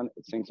Amazon,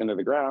 it sinks into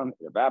the ground,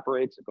 it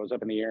evaporates, it goes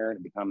up in the air, and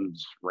it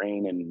becomes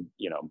rain in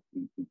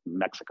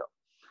Mexico.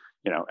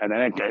 And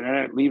then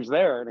it leaves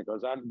there and it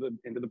goes out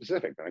into the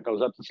Pacific, and it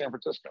goes up to San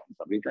Francisco, and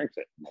somebody drinks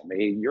it, and then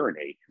they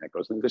urinate, and it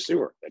goes into the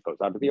sewer, it goes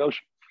out to the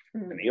ocean,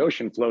 and the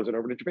ocean flows it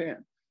over to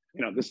Japan.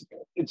 That's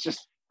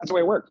the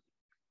way it works.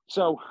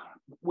 So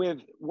with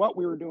what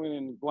we were doing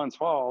in Glens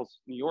Falls,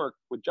 New York,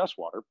 with Just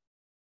Water,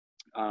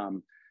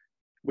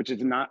 which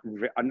is not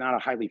a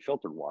highly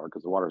filtered water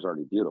because the water is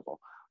already beautiful,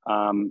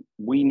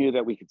 we knew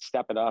that we could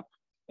step it up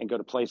and go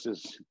to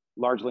places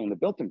largely in the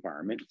built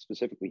environment,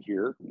 specifically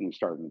here, when we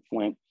started in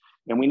Flint.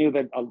 And we knew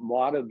that a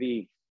lot of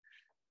the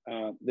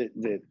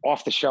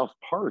off-the-shelf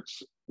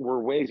parts were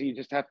ways you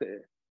just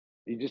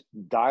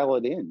dial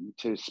it in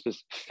to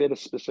fit a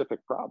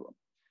specific problem.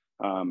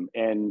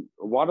 And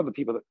a lot of the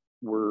people that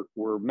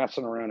were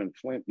messing around in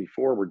Flint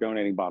before were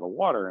donating bottled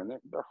water, and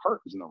their heart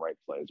was in the right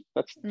place.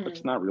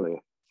 That's not really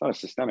not a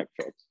systemic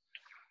fix.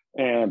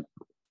 And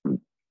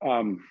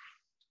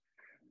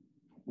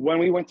when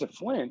we went to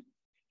Flint,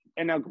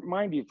 and now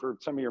mind you, for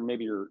some of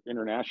your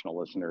international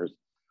listeners,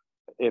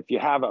 if you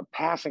have a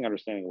passing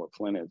understanding of what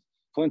Flint is,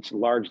 Flint's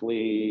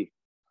largely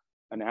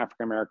an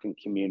African-American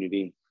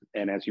community.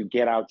 And as you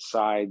get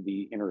outside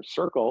the inner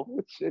circle,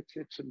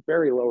 it's a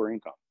very lower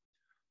income.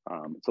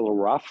 It's a little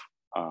rough.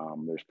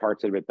 There's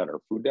parts of it that are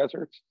food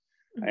deserts.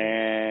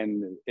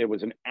 And it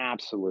was an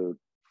absolute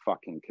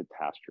fucking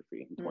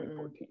catastrophe in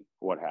 2014.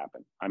 What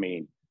happened? I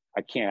mean,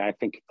 I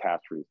think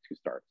catastrophe is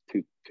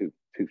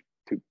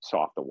too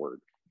soft a word.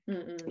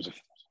 It was a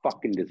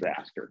fucking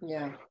disaster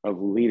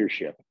of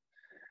leadership.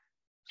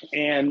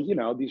 And, you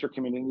know, these are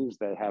communities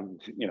that have,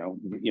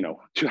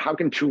 how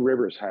can Two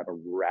Rivers have a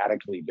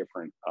radically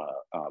different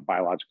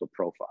biological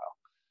profile?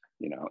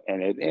 You know,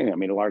 and I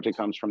mean, it largely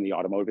comes from the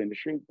automotive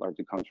industry,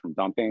 largely comes from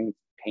dumping,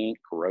 paint,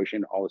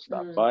 corrosion, all this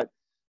stuff. But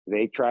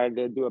they tried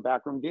to do a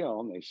backroom deal,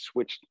 and they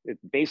switched it.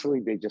 Basically,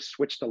 they just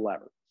switched the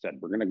lever. Said,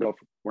 we're not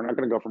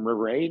going to go from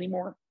River A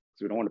anymore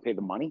because we don't want to pay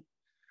the money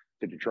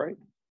to Detroit.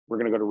 We're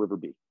going to go to River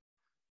B.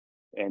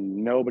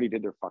 And nobody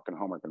did their fucking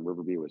homework, and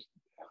River B was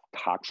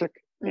toxic,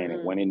 and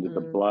it went into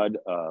the blood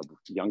of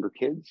younger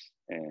kids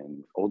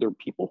and older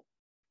people.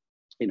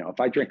 You know, if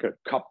I drink a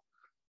cup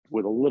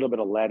with a little bit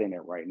of lead in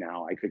it right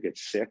now, I could get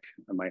sick.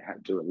 I might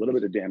have to do a little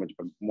bit of damage,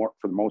 but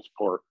for the most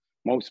part,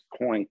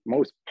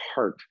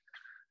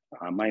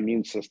 my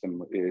immune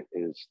system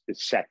is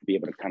set to be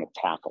able to kind of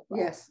tackle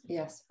that.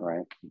 Yes.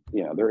 Right.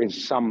 You know,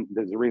 there's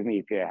a reason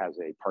the EPA has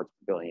a parts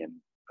per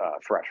billion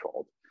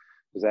threshold,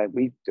 is that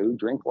we do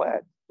drink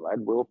lead. Lead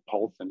will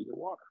pulse into your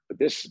water, but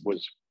this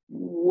was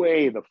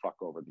way the fuck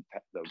over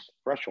the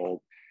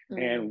threshold.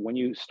 And when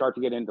you start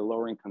to get into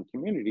lower income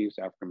communities,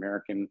 African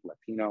American,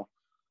 Latino,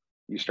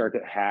 you start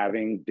to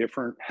having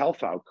different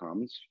health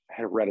outcomes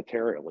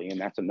hereditarily, and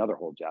that's another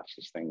whole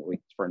justice thing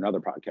for another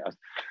podcast.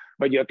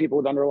 But you have people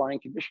with underlying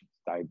conditions,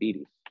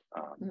 diabetes,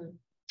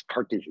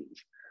 heart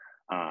disease,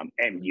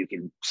 and you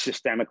can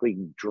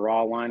systemically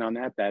draw a line on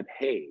that.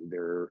 Hey,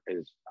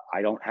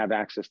 I don't have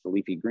access to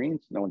leafy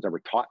greens. No one's ever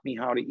taught me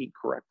how to eat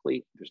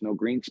correctly. There's no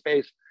green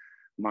space.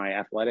 My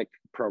athletic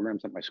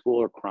programs at my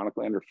school are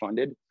chronically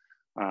underfunded.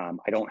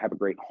 I don't have a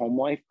great home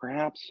life,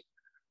 perhaps.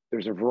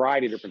 There's a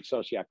variety of different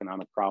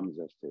socioeconomic problems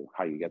as to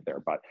how you get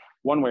there. But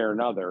one way or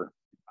another,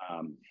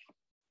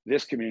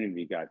 this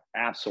community got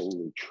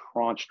absolutely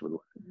trounced with it.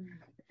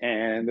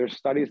 And there's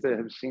studies that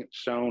have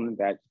shown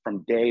that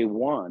from day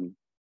one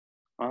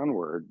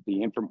onward,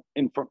 the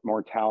infant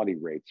mortality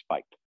rate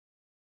spiked.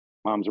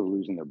 Moms are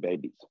losing their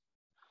babies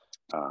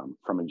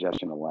from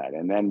ingestion of lead.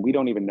 And then we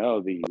don't even know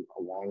the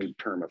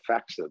long-term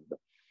effects of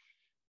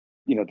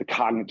the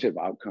cognitive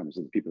outcomes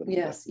of the people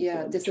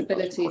that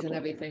disabilities and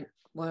everything.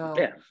 Wow.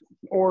 Yeah.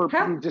 Or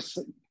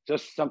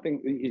just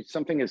something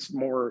is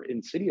more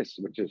insidious,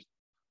 which is,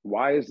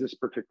 why is this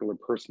particular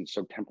person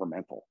so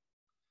temperamental?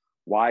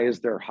 Why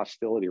is there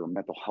hostility or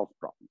mental health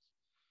problems?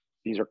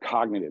 These are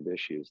cognitive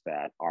issues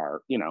that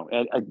are,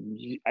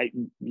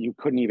 you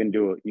couldn't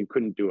do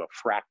a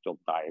fractal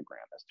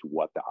diagram as to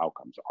what the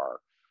outcomes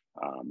are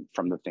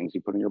from the things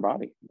you put in your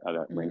body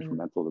that range from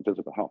mental to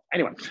physical health.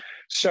 Anyway,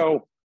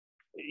 so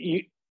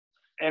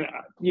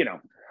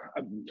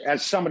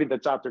as somebody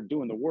that's out there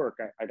doing the work,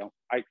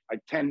 I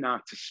tend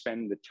not to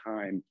spend the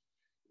time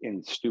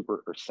in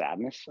stupor or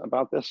sadness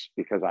about this,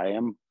 because I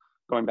am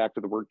going back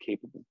to the word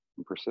capable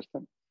and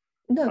persistent.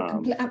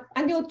 No,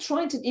 and you're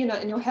trying to,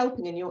 and you're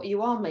helping, and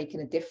you are making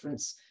a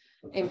difference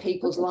in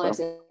people's lives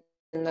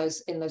in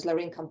those lower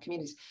income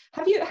communities.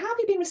 How have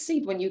you been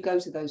received when you go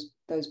to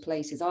those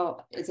places?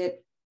 Is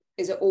it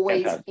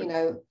always,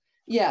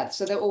 fantastic.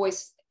 So they're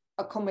always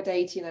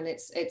accommodating, and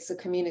it's a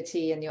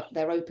community, and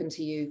they're open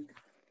to you.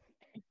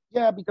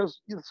 Yeah,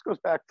 because this goes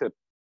back to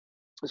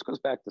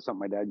something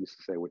my dad used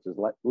to say, which is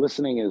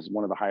listening is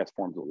one of the highest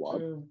forms of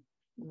love.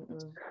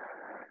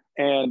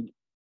 And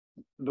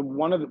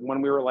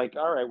when we were like,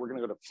 all right, we're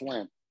going to go to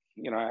Flint,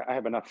 I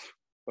have enough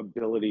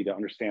ability to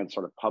understand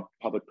sort of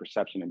public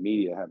perception and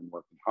media, having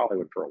worked in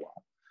Hollywood for a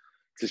while,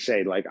 to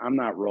say, like, I'm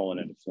not rolling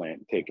into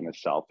Flint, taking a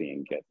selfie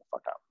and getting the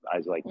fuck out. I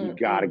was like, you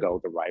got to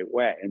go the right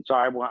way. And so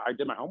I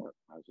did my homework.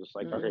 I was just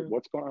like, okay,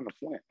 what's going on in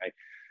Flint? I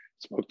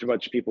spoke to a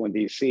bunch of people in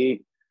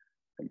DC.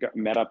 I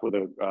met up with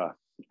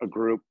a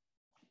group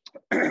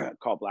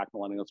called Black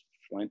Millennials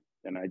Flint.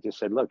 And I just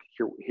said, look,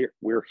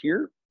 we're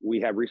here. We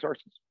have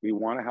resources. We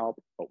want to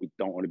help, but we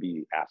don't want to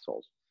be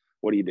assholes.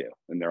 What do you do?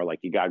 And they're like,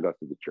 you got to go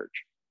through the church.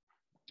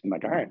 I'm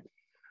like, all right.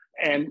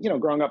 And,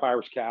 growing up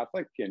Irish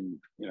Catholic, and,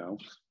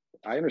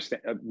 I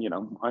understand,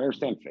 I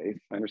understand faith.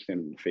 I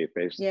understand the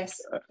faith-based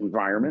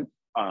environment.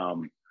 I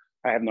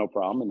have no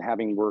problem. And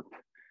having worked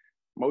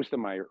most of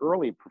my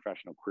early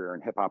professional career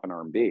in hip hop and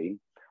R&B,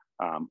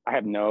 I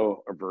have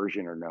no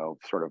aversion or no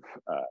sort of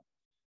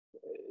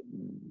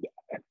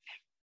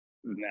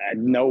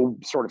no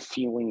sort of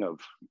feeling of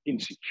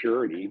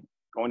insecurity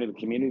going into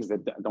communities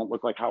that don't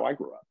look like how I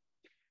grew up.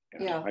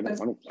 I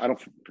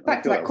don't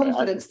back to that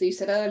confidence that you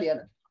said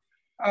earlier,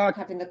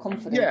 having the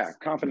confidence. Yeah,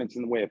 confidence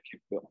in the way of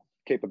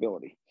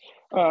capability.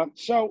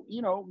 So,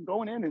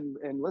 going in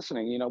and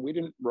listening, we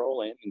didn't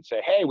roll in and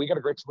say, hey, we got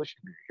a great solution.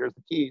 Here's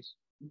the keys.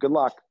 Good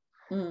luck.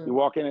 You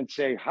walk in and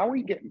say, how are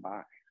you getting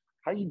by?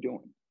 How are you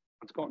doing?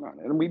 What's going on?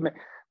 And we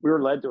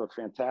were led to a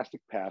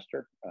fantastic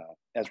pastor,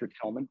 Ezra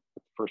Tillman,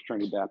 at the First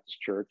Trinity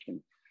Baptist Church, and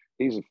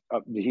he's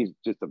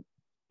just an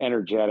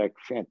energetic,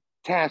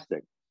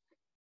 fantastic.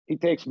 He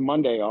takes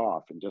Monday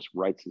off and just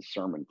writes his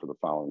sermon for the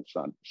following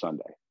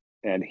Sunday.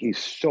 And he's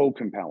so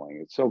compelling.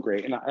 It's so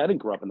great. And I didn't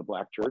grow up in the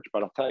Black church,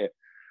 but I'll tell you,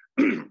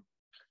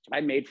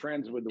 I made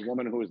friends with the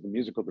woman who was the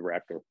musical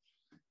director.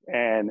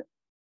 And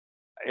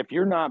if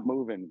you're not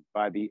moving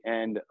by the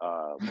end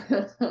of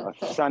a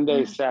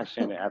Sunday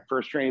session at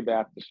First Trinity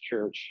Baptist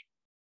Church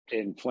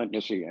in Flint,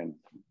 Michigan,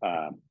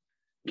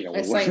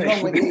 there's something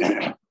wrong with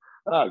you.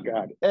 Oh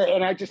God!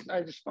 And I just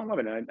love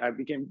it. And I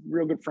became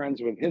real good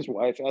friends with his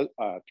wife,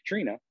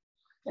 Katrina,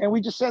 and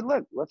we just said,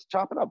 "Look, let's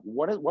chop it up.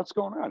 What's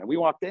going on?" And we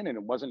walked in, and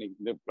it wasn't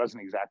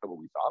exactly what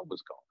we thought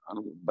was going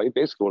on. But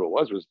basically, what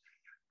it was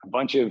a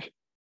bunch of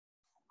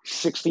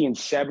 60 and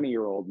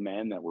 70-year-old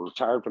men that were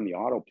retired from the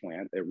auto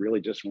plant that really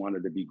just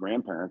wanted to be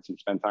grandparents and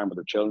spend time with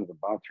their children and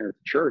volunteer at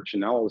the church.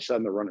 And now all of a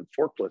sudden they're running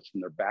forklifts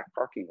in their back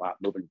parking lot,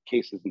 moving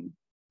cases and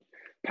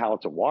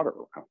pallets of water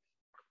around.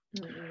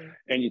 Mm-hmm.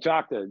 And you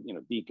talk to,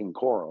 Deacon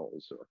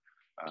Corals or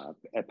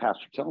at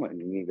Pastor Tillman,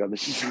 and you go,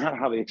 this is not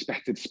how they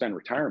expected to spend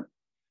retirement.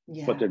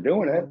 Yeah, but they're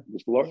doing it.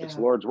 It's the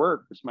Lord's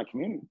work. It's my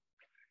community.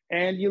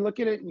 And you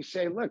look at it and you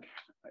say, look,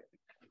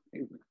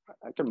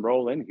 I can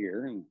roll in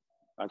here, and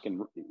I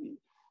can,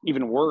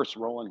 even worse,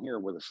 roll in here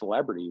with a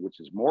celebrity, which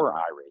is more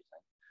eye-raising.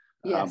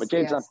 Yes, but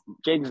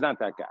Jaden's not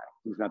that guy.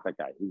 He's not that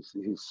guy. He's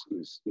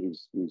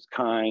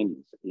kind.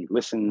 He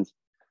listens.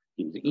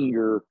 He's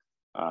eager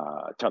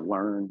to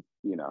learn.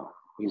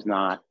 He's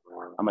not,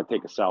 I'm gonna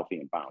take a selfie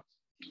and bounce.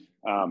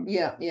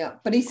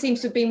 But he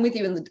seems to have been with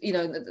you in the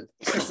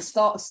since the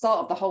start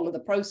of the whole of the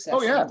process.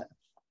 Oh yeah.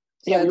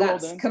 And,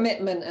 that's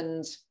commitment.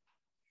 And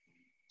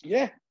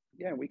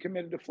we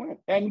committed to Flint.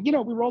 And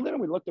we rolled in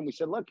and we looked and we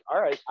said, look,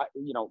 all right,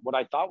 what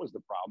I thought was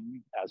the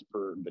problem, as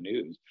per the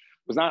news,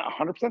 was not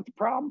 100% the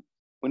problem.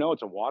 We know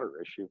it's a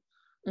water issue,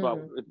 but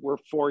we're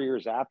 4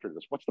 years after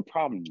this. What's the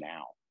problem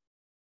now?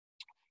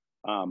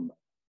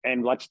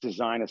 And let's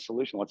design a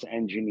solution. Let's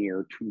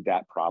engineer to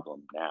that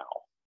problem now.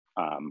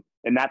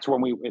 And that's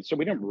when we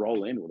didn't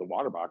roll in with a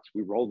water box.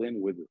 We rolled in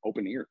with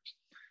open ears.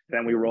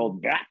 Then we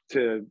rolled back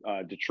to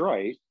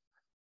Detroit,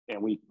 and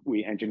we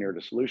engineered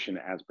a solution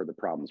as per the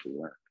problems we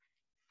learned.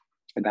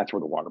 And that's where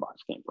the water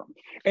box came from.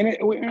 And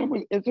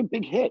it's a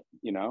big hit,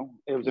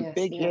 it was a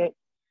big hit.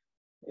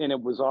 And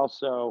it was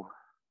also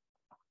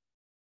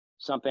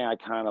something I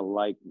kind of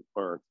like,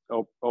 or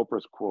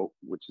Oprah's quote,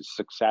 which is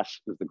success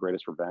is the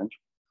greatest revenge.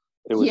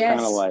 It was kind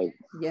of like,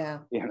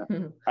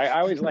 I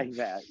always like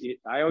that.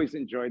 I always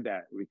enjoyed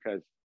that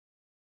because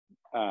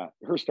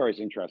her story is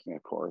interesting,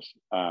 of course.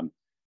 And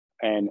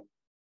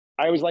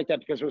I always like that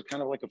because it was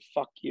kind of like a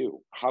fuck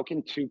you. How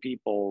can two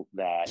people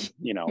that,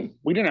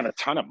 we didn't have a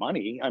ton of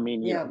money. I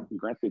mean,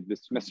 granted, the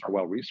Smiths are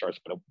well-resourced,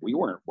 but we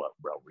weren't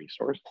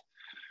well-resourced.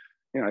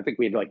 I think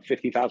we had like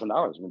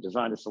 $50,000. We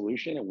designed a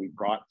solution and we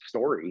brought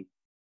story,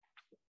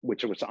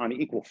 which was on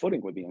equal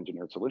footing with the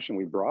engineered solution.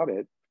 We brought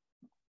it,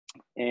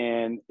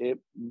 and it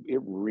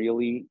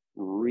really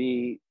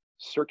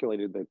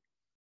recirculated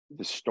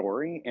the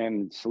story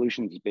and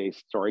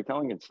solutions-based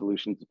storytelling and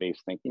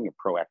solutions-based thinking and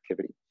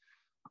proactivity.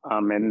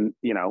 And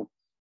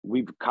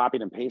we've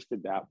copied and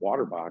pasted that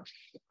water box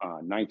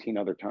 19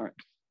 other times,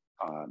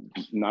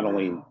 not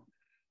only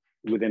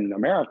within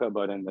America,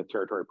 but in the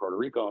territory of Puerto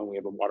Rico, and we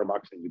have a water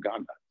box in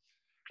Uganda.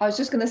 I was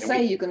just going to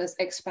say, you're going to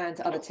expand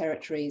to other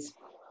territories.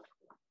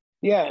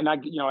 Yeah, and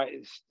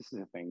this is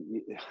the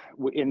thing.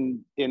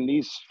 In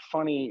these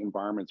funny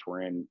environments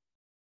we're in,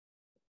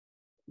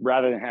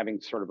 rather than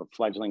having sort of a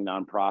fledgling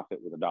nonprofit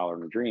with $1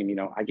 and a dream,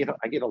 I get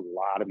a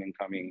lot of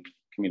incoming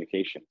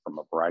communication from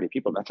a variety of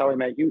people. That's how I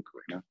met you,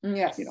 Karina.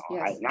 Yes.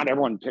 Not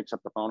everyone picks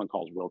up the phone and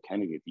calls Will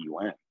Kennedy at the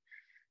UN.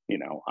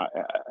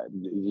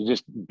 You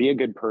just be a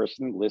good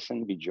person,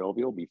 listen, be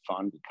jovial, be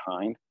fun, be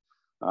kind,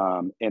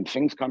 and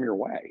things come your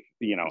way.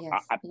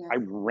 I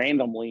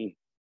randomly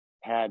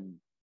had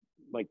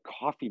like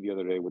coffee the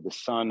other day with the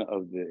son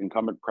of the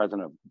incumbent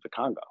president of the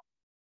Congo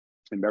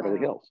in Beverly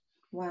Hills.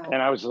 Wow.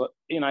 And I was,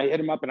 I hit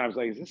him up and I was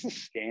like, is this a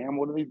scam?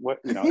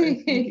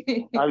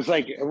 I was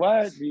like,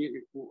 what?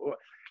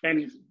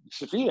 And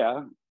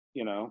Sophia,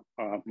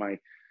 my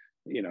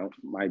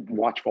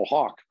watchful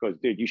hawk goes,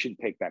 dude, you should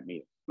take that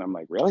meeting. And I'm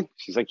like, really?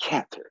 She's like,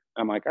 yeah, dude.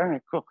 I'm like, all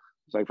right, cool.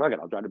 She's like, fuck it,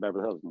 I'll drive to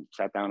Beverly Hills. And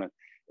sat down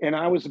and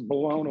I was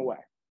blown away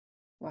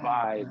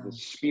by the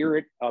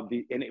spirit of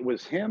and it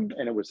was him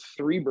and it was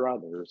three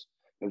brothers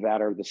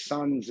that are the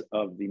sons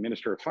of the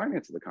Minister of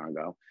Finance of the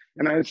Congo.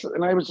 And I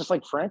was just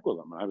like frank with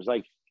them. I was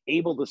like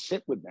able to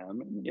sit with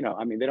them.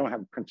 They don't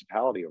have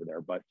principality over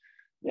there, but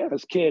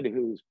this kid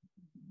who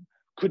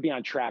could be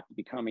on track to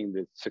becoming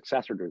the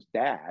successor to his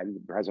dad,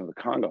 the president of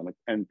the Congo.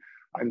 And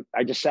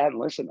I just sat and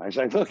listened. I was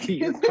like, look,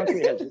 your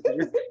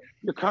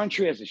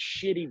country has a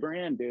shitty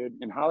brand, dude,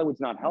 and Hollywood's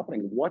not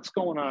helping. What's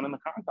going on in the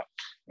Congo?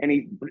 And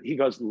he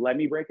goes, let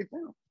me break it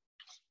down.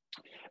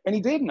 And he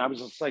did. And I was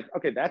just like,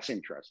 okay, that's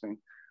interesting.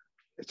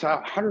 It's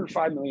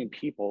 105 million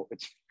people.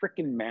 It's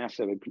freaking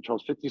massive. It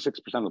controls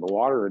 56% of the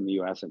water in the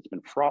US. It's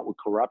been fraught with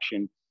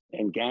corruption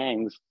and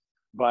gangs,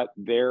 but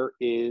there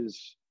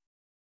is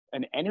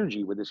an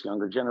energy with this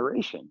younger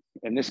generation.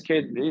 And this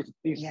kid,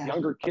 these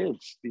younger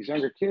kids,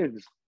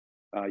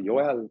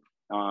 Yoel,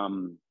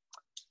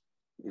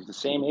 He's the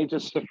same age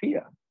as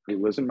Sophia,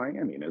 who lives in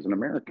Miami and is an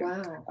American.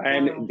 Wow.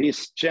 And wow.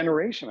 this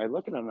generation, I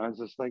look at him and I was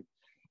just like,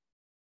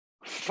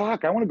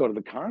 fuck, I want to go to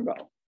the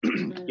Congo.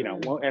 You know,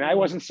 well, and I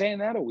wasn't saying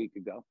that a week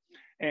ago.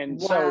 And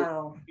wow.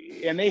 so,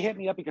 and they hit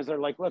me up because they're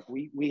like, look,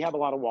 we have a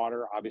lot of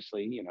water,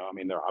 obviously, you know, I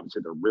mean,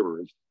 obviously the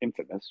river is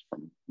infamous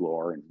from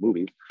lore and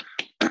movies,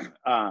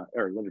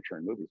 or literature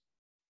and movies.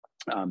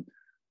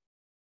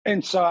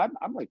 And so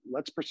I'm like,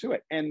 let's pursue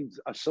it. And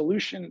a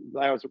solution,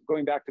 I was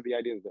going back to the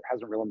idea that there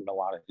hasn't really been a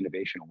lot of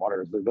innovation in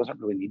water. There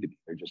doesn't really need to be.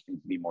 There just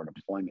needs to be more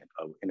deployment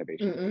of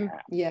innovation.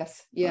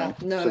 Yes. Yeah.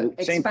 Right? No, so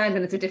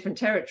expanding into different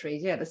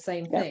territories. Yeah, the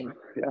same thing.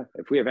 Yeah.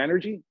 If we have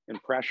energy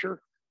and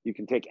pressure, you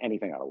can take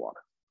anything out of water.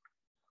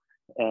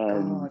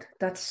 And God,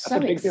 that's so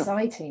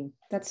exciting. Deal.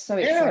 That's so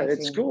exciting. Yeah,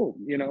 it's cool.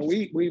 You know,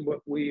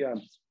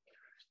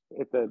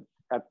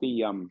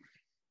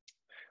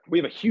 we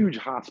have a huge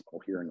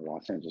hospital here in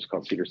Los Angeles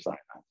called Cedars-Sinai.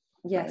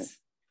 Yes.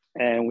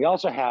 Right? And we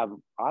also have,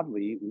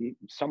 oddly,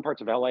 some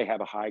parts of LA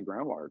have a high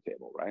groundwater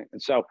table, right? And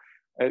so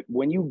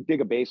when you dig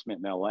a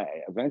basement in LA,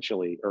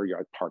 eventually, or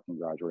your parking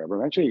garage or whatever,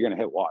 eventually you're going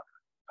to hit water,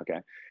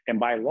 okay? And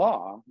by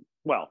law,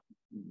 well,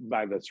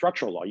 by the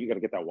structural law, you got to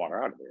get that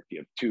water out of there. If you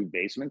have 2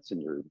 basements and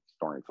you're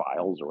storing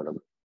files or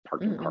whatever,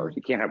 parking cars,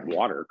 you can't have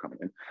water coming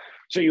in.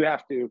 So you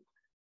have to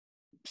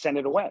send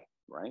it away,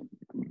 right?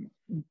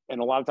 And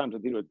a lot of times,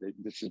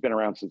 this has been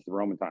around since the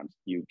Roman times.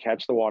 You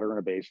catch the water in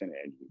a basin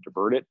and you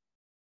divert it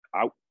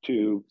out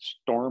to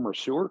storm or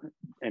sewer.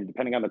 And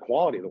depending on the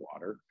quality of the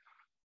water,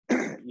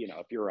 you know,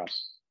 if you're an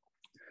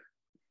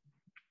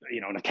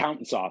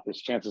accountant's office,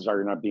 chances are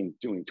you're not doing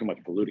too much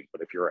polluting.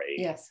 But if you're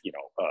a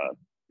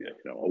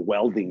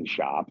welding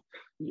shop,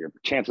 your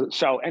chances.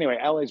 So anyway,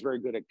 LA is very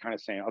good at kind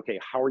of saying, okay,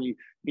 you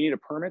need a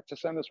permit to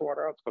send this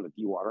water out. It's called a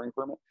dewatering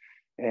permit.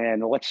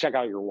 And let's check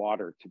out your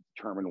water to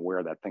determine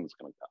where that thing's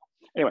going to go.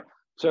 Anyway,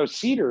 so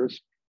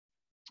Cedars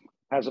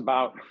has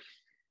about,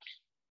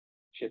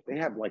 they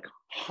have like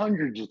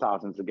hundreds of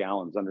thousands of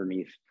gallons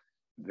underneath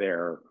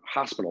their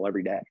hospital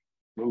every day,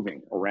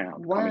 moving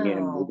around, coming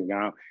in, moving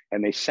out.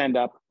 And they send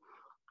up,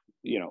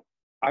 you know,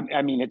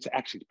 I mean, it's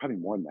actually probably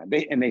more than that.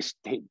 They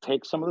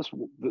take some of this,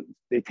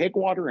 they take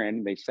water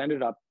in, they send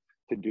it up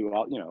to do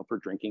all, you know, for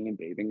drinking and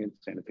bathing and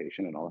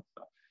sanitation and all that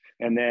stuff.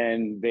 And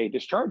then they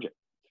discharge it.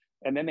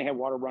 And then they have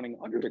water running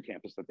under their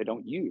campus that they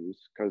don't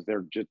use because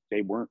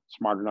they weren't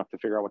smart enough to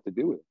figure out what to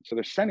do with it. So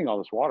they're sending all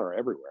this water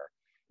everywhere.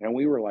 And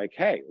we were like,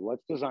 hey,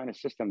 let's design a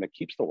system that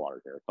keeps the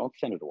water there. Don't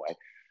send it away.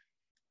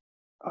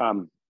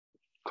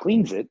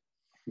 Cleans it,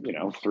 you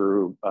know,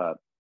 through,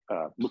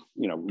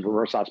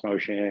 reverse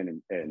osmosis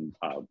and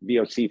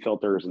VOC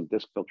filters and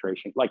disc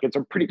filtration. Like, it's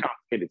a pretty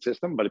complicated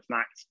system, but it's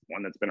not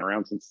one that's been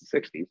around since the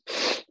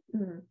 60s.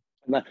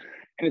 And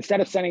instead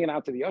of sending it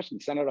out to the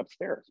ocean, send it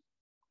upstairs.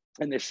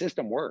 And this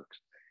system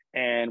works.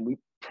 And we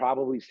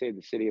probably saved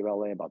the city of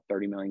LA about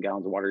 30 million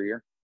gallons of water a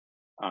year,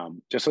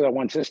 just for that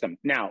one system.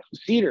 Now,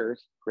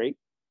 Cedars, great,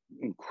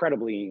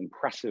 incredibly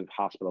impressive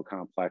hospital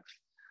complex,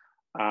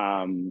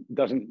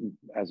 doesn't,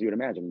 as you would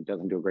imagine,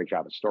 doesn't do a great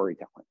job of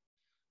storytelling.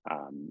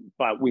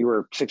 But we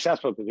were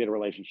successful because we had a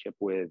relationship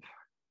with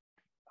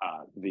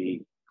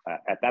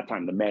at that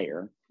time, the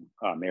mayor,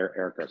 Mayor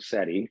Eric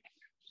Garcetti,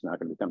 who's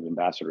not going to become the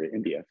ambassador to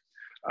India,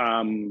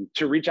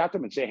 to reach out to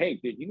them and say, hey,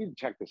 dude, you need to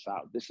check this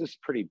out. This is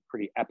pretty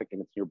epic,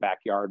 and it's in your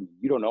backyard. And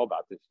you don't know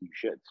about this, you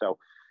should. So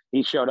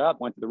he showed up,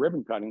 went to the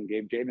ribbon cutting, and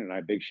gave Jaden and I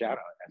a big shout out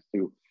as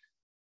to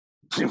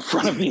in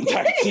front of the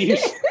entire team.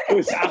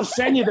 I'll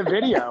send you the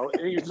video.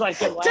 It was like,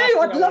 dude,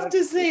 I'd love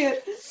to see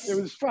it.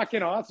 It was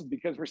fucking awesome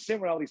because we're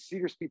sitting with all these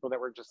Cedars people that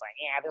were just like,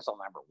 yeah, this will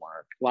never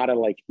work. A lot of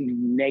like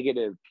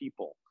negative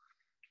people.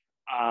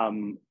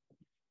 And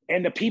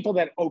the people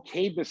that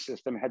okayed the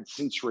system had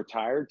since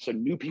retired. So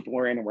new people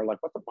were in and were like,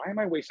 why am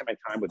I wasting my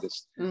time with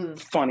this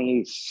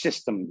funny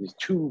system, these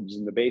tubes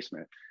in the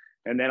basement?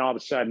 And then all of a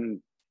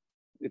sudden,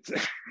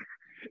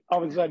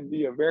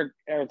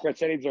 Eric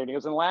Garcetti's there. And he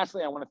goes, and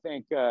lastly, I want to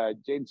thank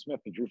Jaden Smith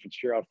and Drew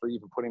Fitzgerald for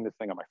even putting this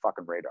thing on my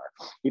fucking radar.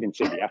 He didn't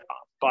say the F-bomb,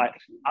 but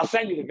I'll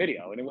send you the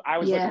video. And I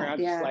was looking around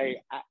just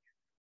like,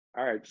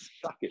 all right,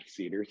 suck it,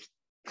 Cedars.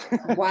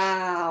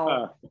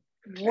 Wow.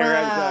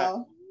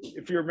 Wow.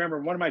 If you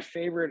remember, one of my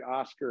favorite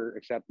Oscar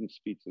acceptance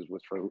speeches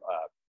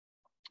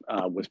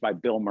was by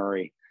Bill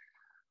Murray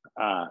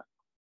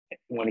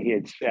when he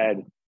had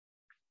said,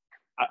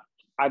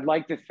 I'd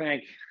like to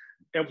thank,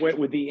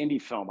 with the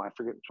indie film, I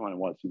forget which one it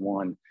was, he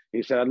won.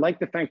 He said, I'd like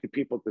to thank the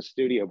people at the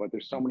studio, but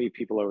there's so many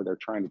people over there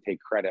trying to take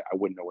credit, I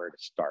wouldn't know where to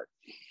start.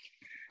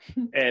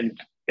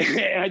 And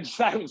I just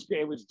thought it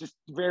was just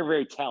very,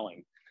 very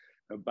telling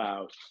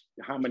about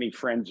how many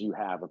friends you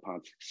have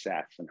upon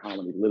success and how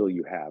many little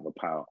you have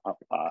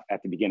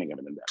at the beginning of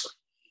an endeavor.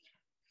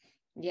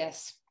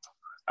 Yes.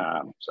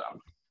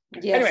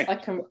 Yes, anyway.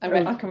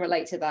 I can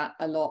relate to that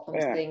a lot on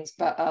things,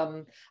 but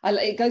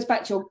it goes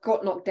back to your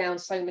got knocked down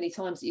so many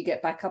times that you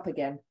get back up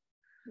again.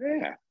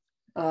 Yeah.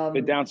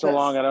 Been down so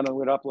long, I don't know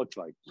what up looks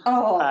like.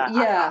 Oh,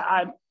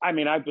 yeah. I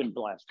mean, I've been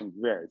blessed and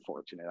very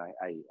fortunate.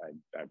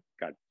 I've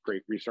got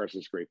great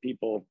resources, great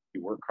people.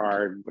 You work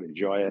hard, but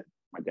enjoy it.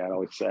 My dad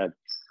always said,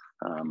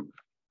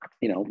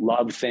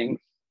 love things,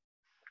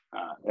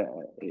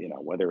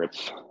 whether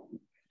it's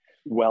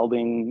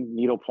welding,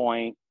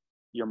 needlepoint,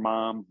 your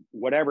mom,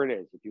 whatever it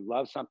is. If you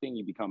love something,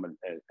 you become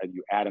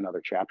you add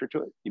another chapter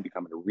to it. You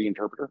become a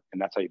reinterpreter,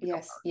 and that's how you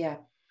become. Yes,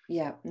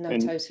 yeah, no,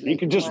 and totally. You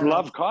can just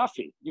love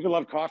coffee. You can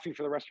love coffee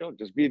for the rest of your life.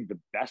 Just be the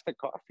best at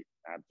coffee.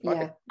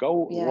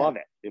 Love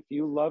it. If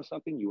you love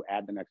something, you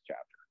add the next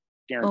chapter.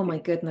 Guaranteed. Oh my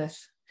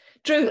goodness,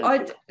 Drew,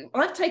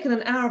 I've taken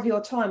an hour of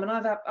your time, and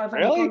I've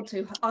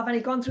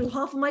only gone through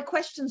half of my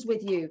questions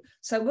with you.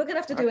 So we're gonna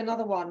have to do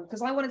another one,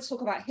 because I wanted to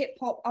talk about hip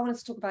hop. I wanted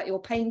to talk about your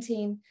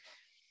painting.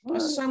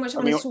 There's so much I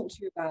want to talk to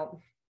you about.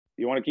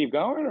 You want to keep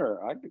going, or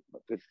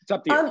it's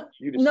up to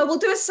you? No, we'll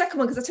do a second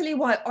one, because I tell you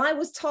why. I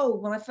was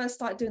told when I first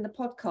started doing the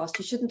podcast,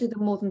 you shouldn't do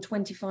them more than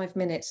 25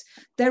 minutes.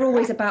 They're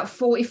always about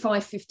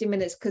 45, 50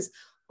 minutes, because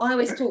I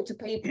always talk to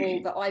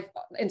people that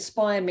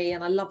inspire me,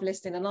 and I love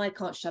listening, and I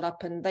can't shut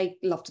up, and they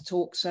love to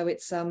talk. So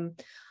it's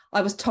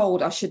I was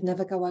told I should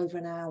never go over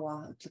an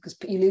hour, because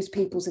you lose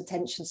people's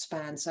attention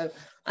span. So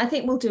I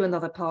think we'll do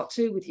another part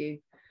 2 with you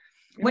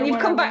when you've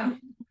come back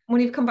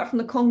from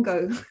the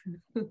Congo.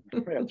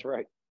 That's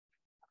right.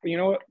 You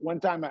know what? One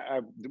time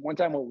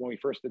when we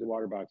first did the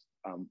Waterbox,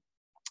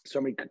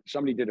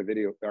 somebody did a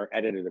video or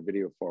edited a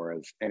video for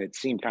us, and it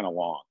seemed kind of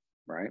long,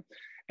 right?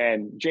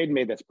 And Jaden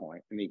made this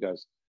point, and he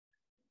goes,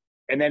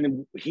 and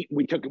then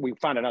we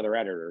found another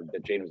editor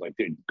that Jaden was like,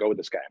 dude, go with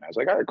this guy. And I was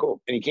like, all right,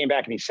 cool. And he came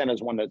back and he sent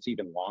us one that's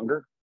even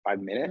longer, 5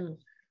 minutes.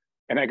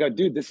 And I go,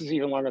 dude, this is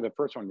even longer than the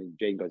first one. And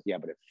Jaden goes, yeah,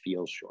 but it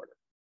feels shorter.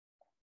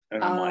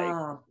 And I'm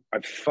like,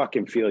 I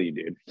fucking feel you,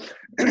 dude.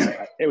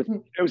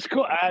 It was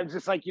cool. I was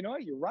just like, you know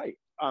what? You're right.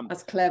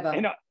 That's clever.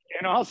 And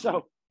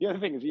also, the other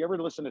thing is, you ever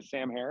listen to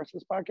Sam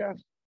Harris's podcast?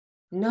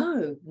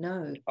 No.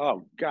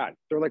 Oh God,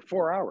 they're like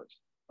 4 hours.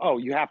 Oh,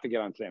 you have to get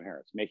on Sam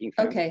Harris, Making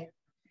Sense. Okay.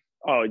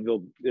 Oh,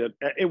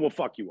 it will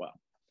fuck you up.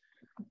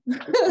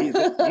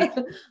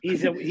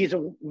 He's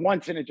a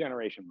once in a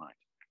generation mind.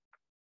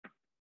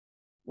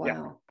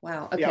 Wow.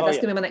 Okay, that's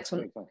gonna be my next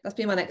one. That's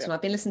been my next one.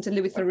 I've been listening to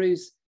Louis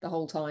Theroux's the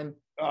whole time.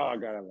 Oh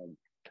God, I love him.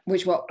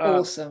 Which were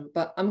awesome.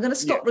 But I'm gonna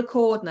stop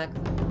record now.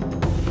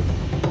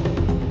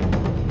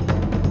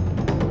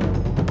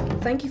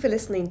 Thank you for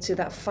listening to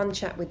that fun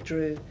chat with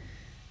Drew.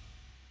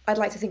 I'd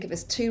like to think of it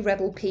as 2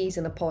 rebel peas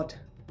in a pod.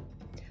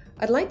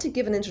 I'd like to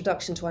give an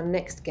introduction to our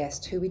next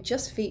guest, who we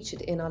just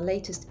featured in our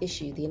latest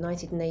issue, The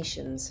United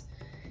Nations.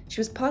 She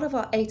was part of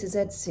our A to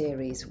Z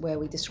series, where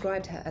we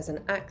described her as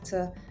an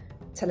actor,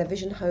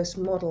 television host,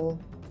 model,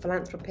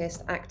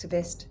 philanthropist,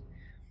 activist.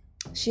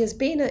 She has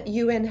been a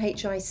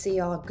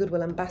UNHCR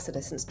Goodwill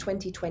Ambassador since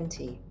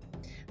 2020.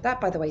 That,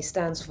 by the way,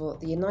 stands for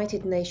the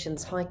United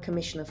Nations High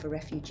Commissioner for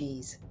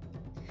Refugees.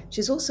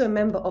 She's also a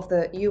member of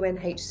the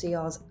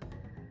UNHCR's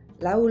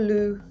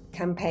Laulu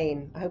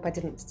campaign, I hope I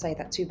didn't say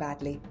that too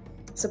badly,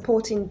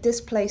 supporting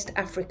displaced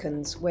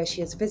Africans, where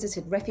she has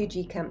visited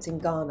refugee camps in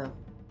Ghana,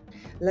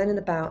 learning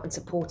about and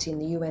supporting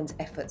the UN's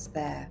efforts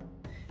there.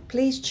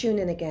 Please tune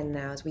in again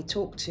now as we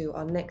talk to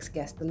our next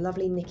guest, the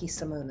lovely Nikki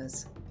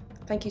Simonas.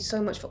 Thank you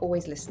so much for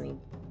always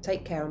listening.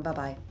 Take care and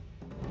bye-bye.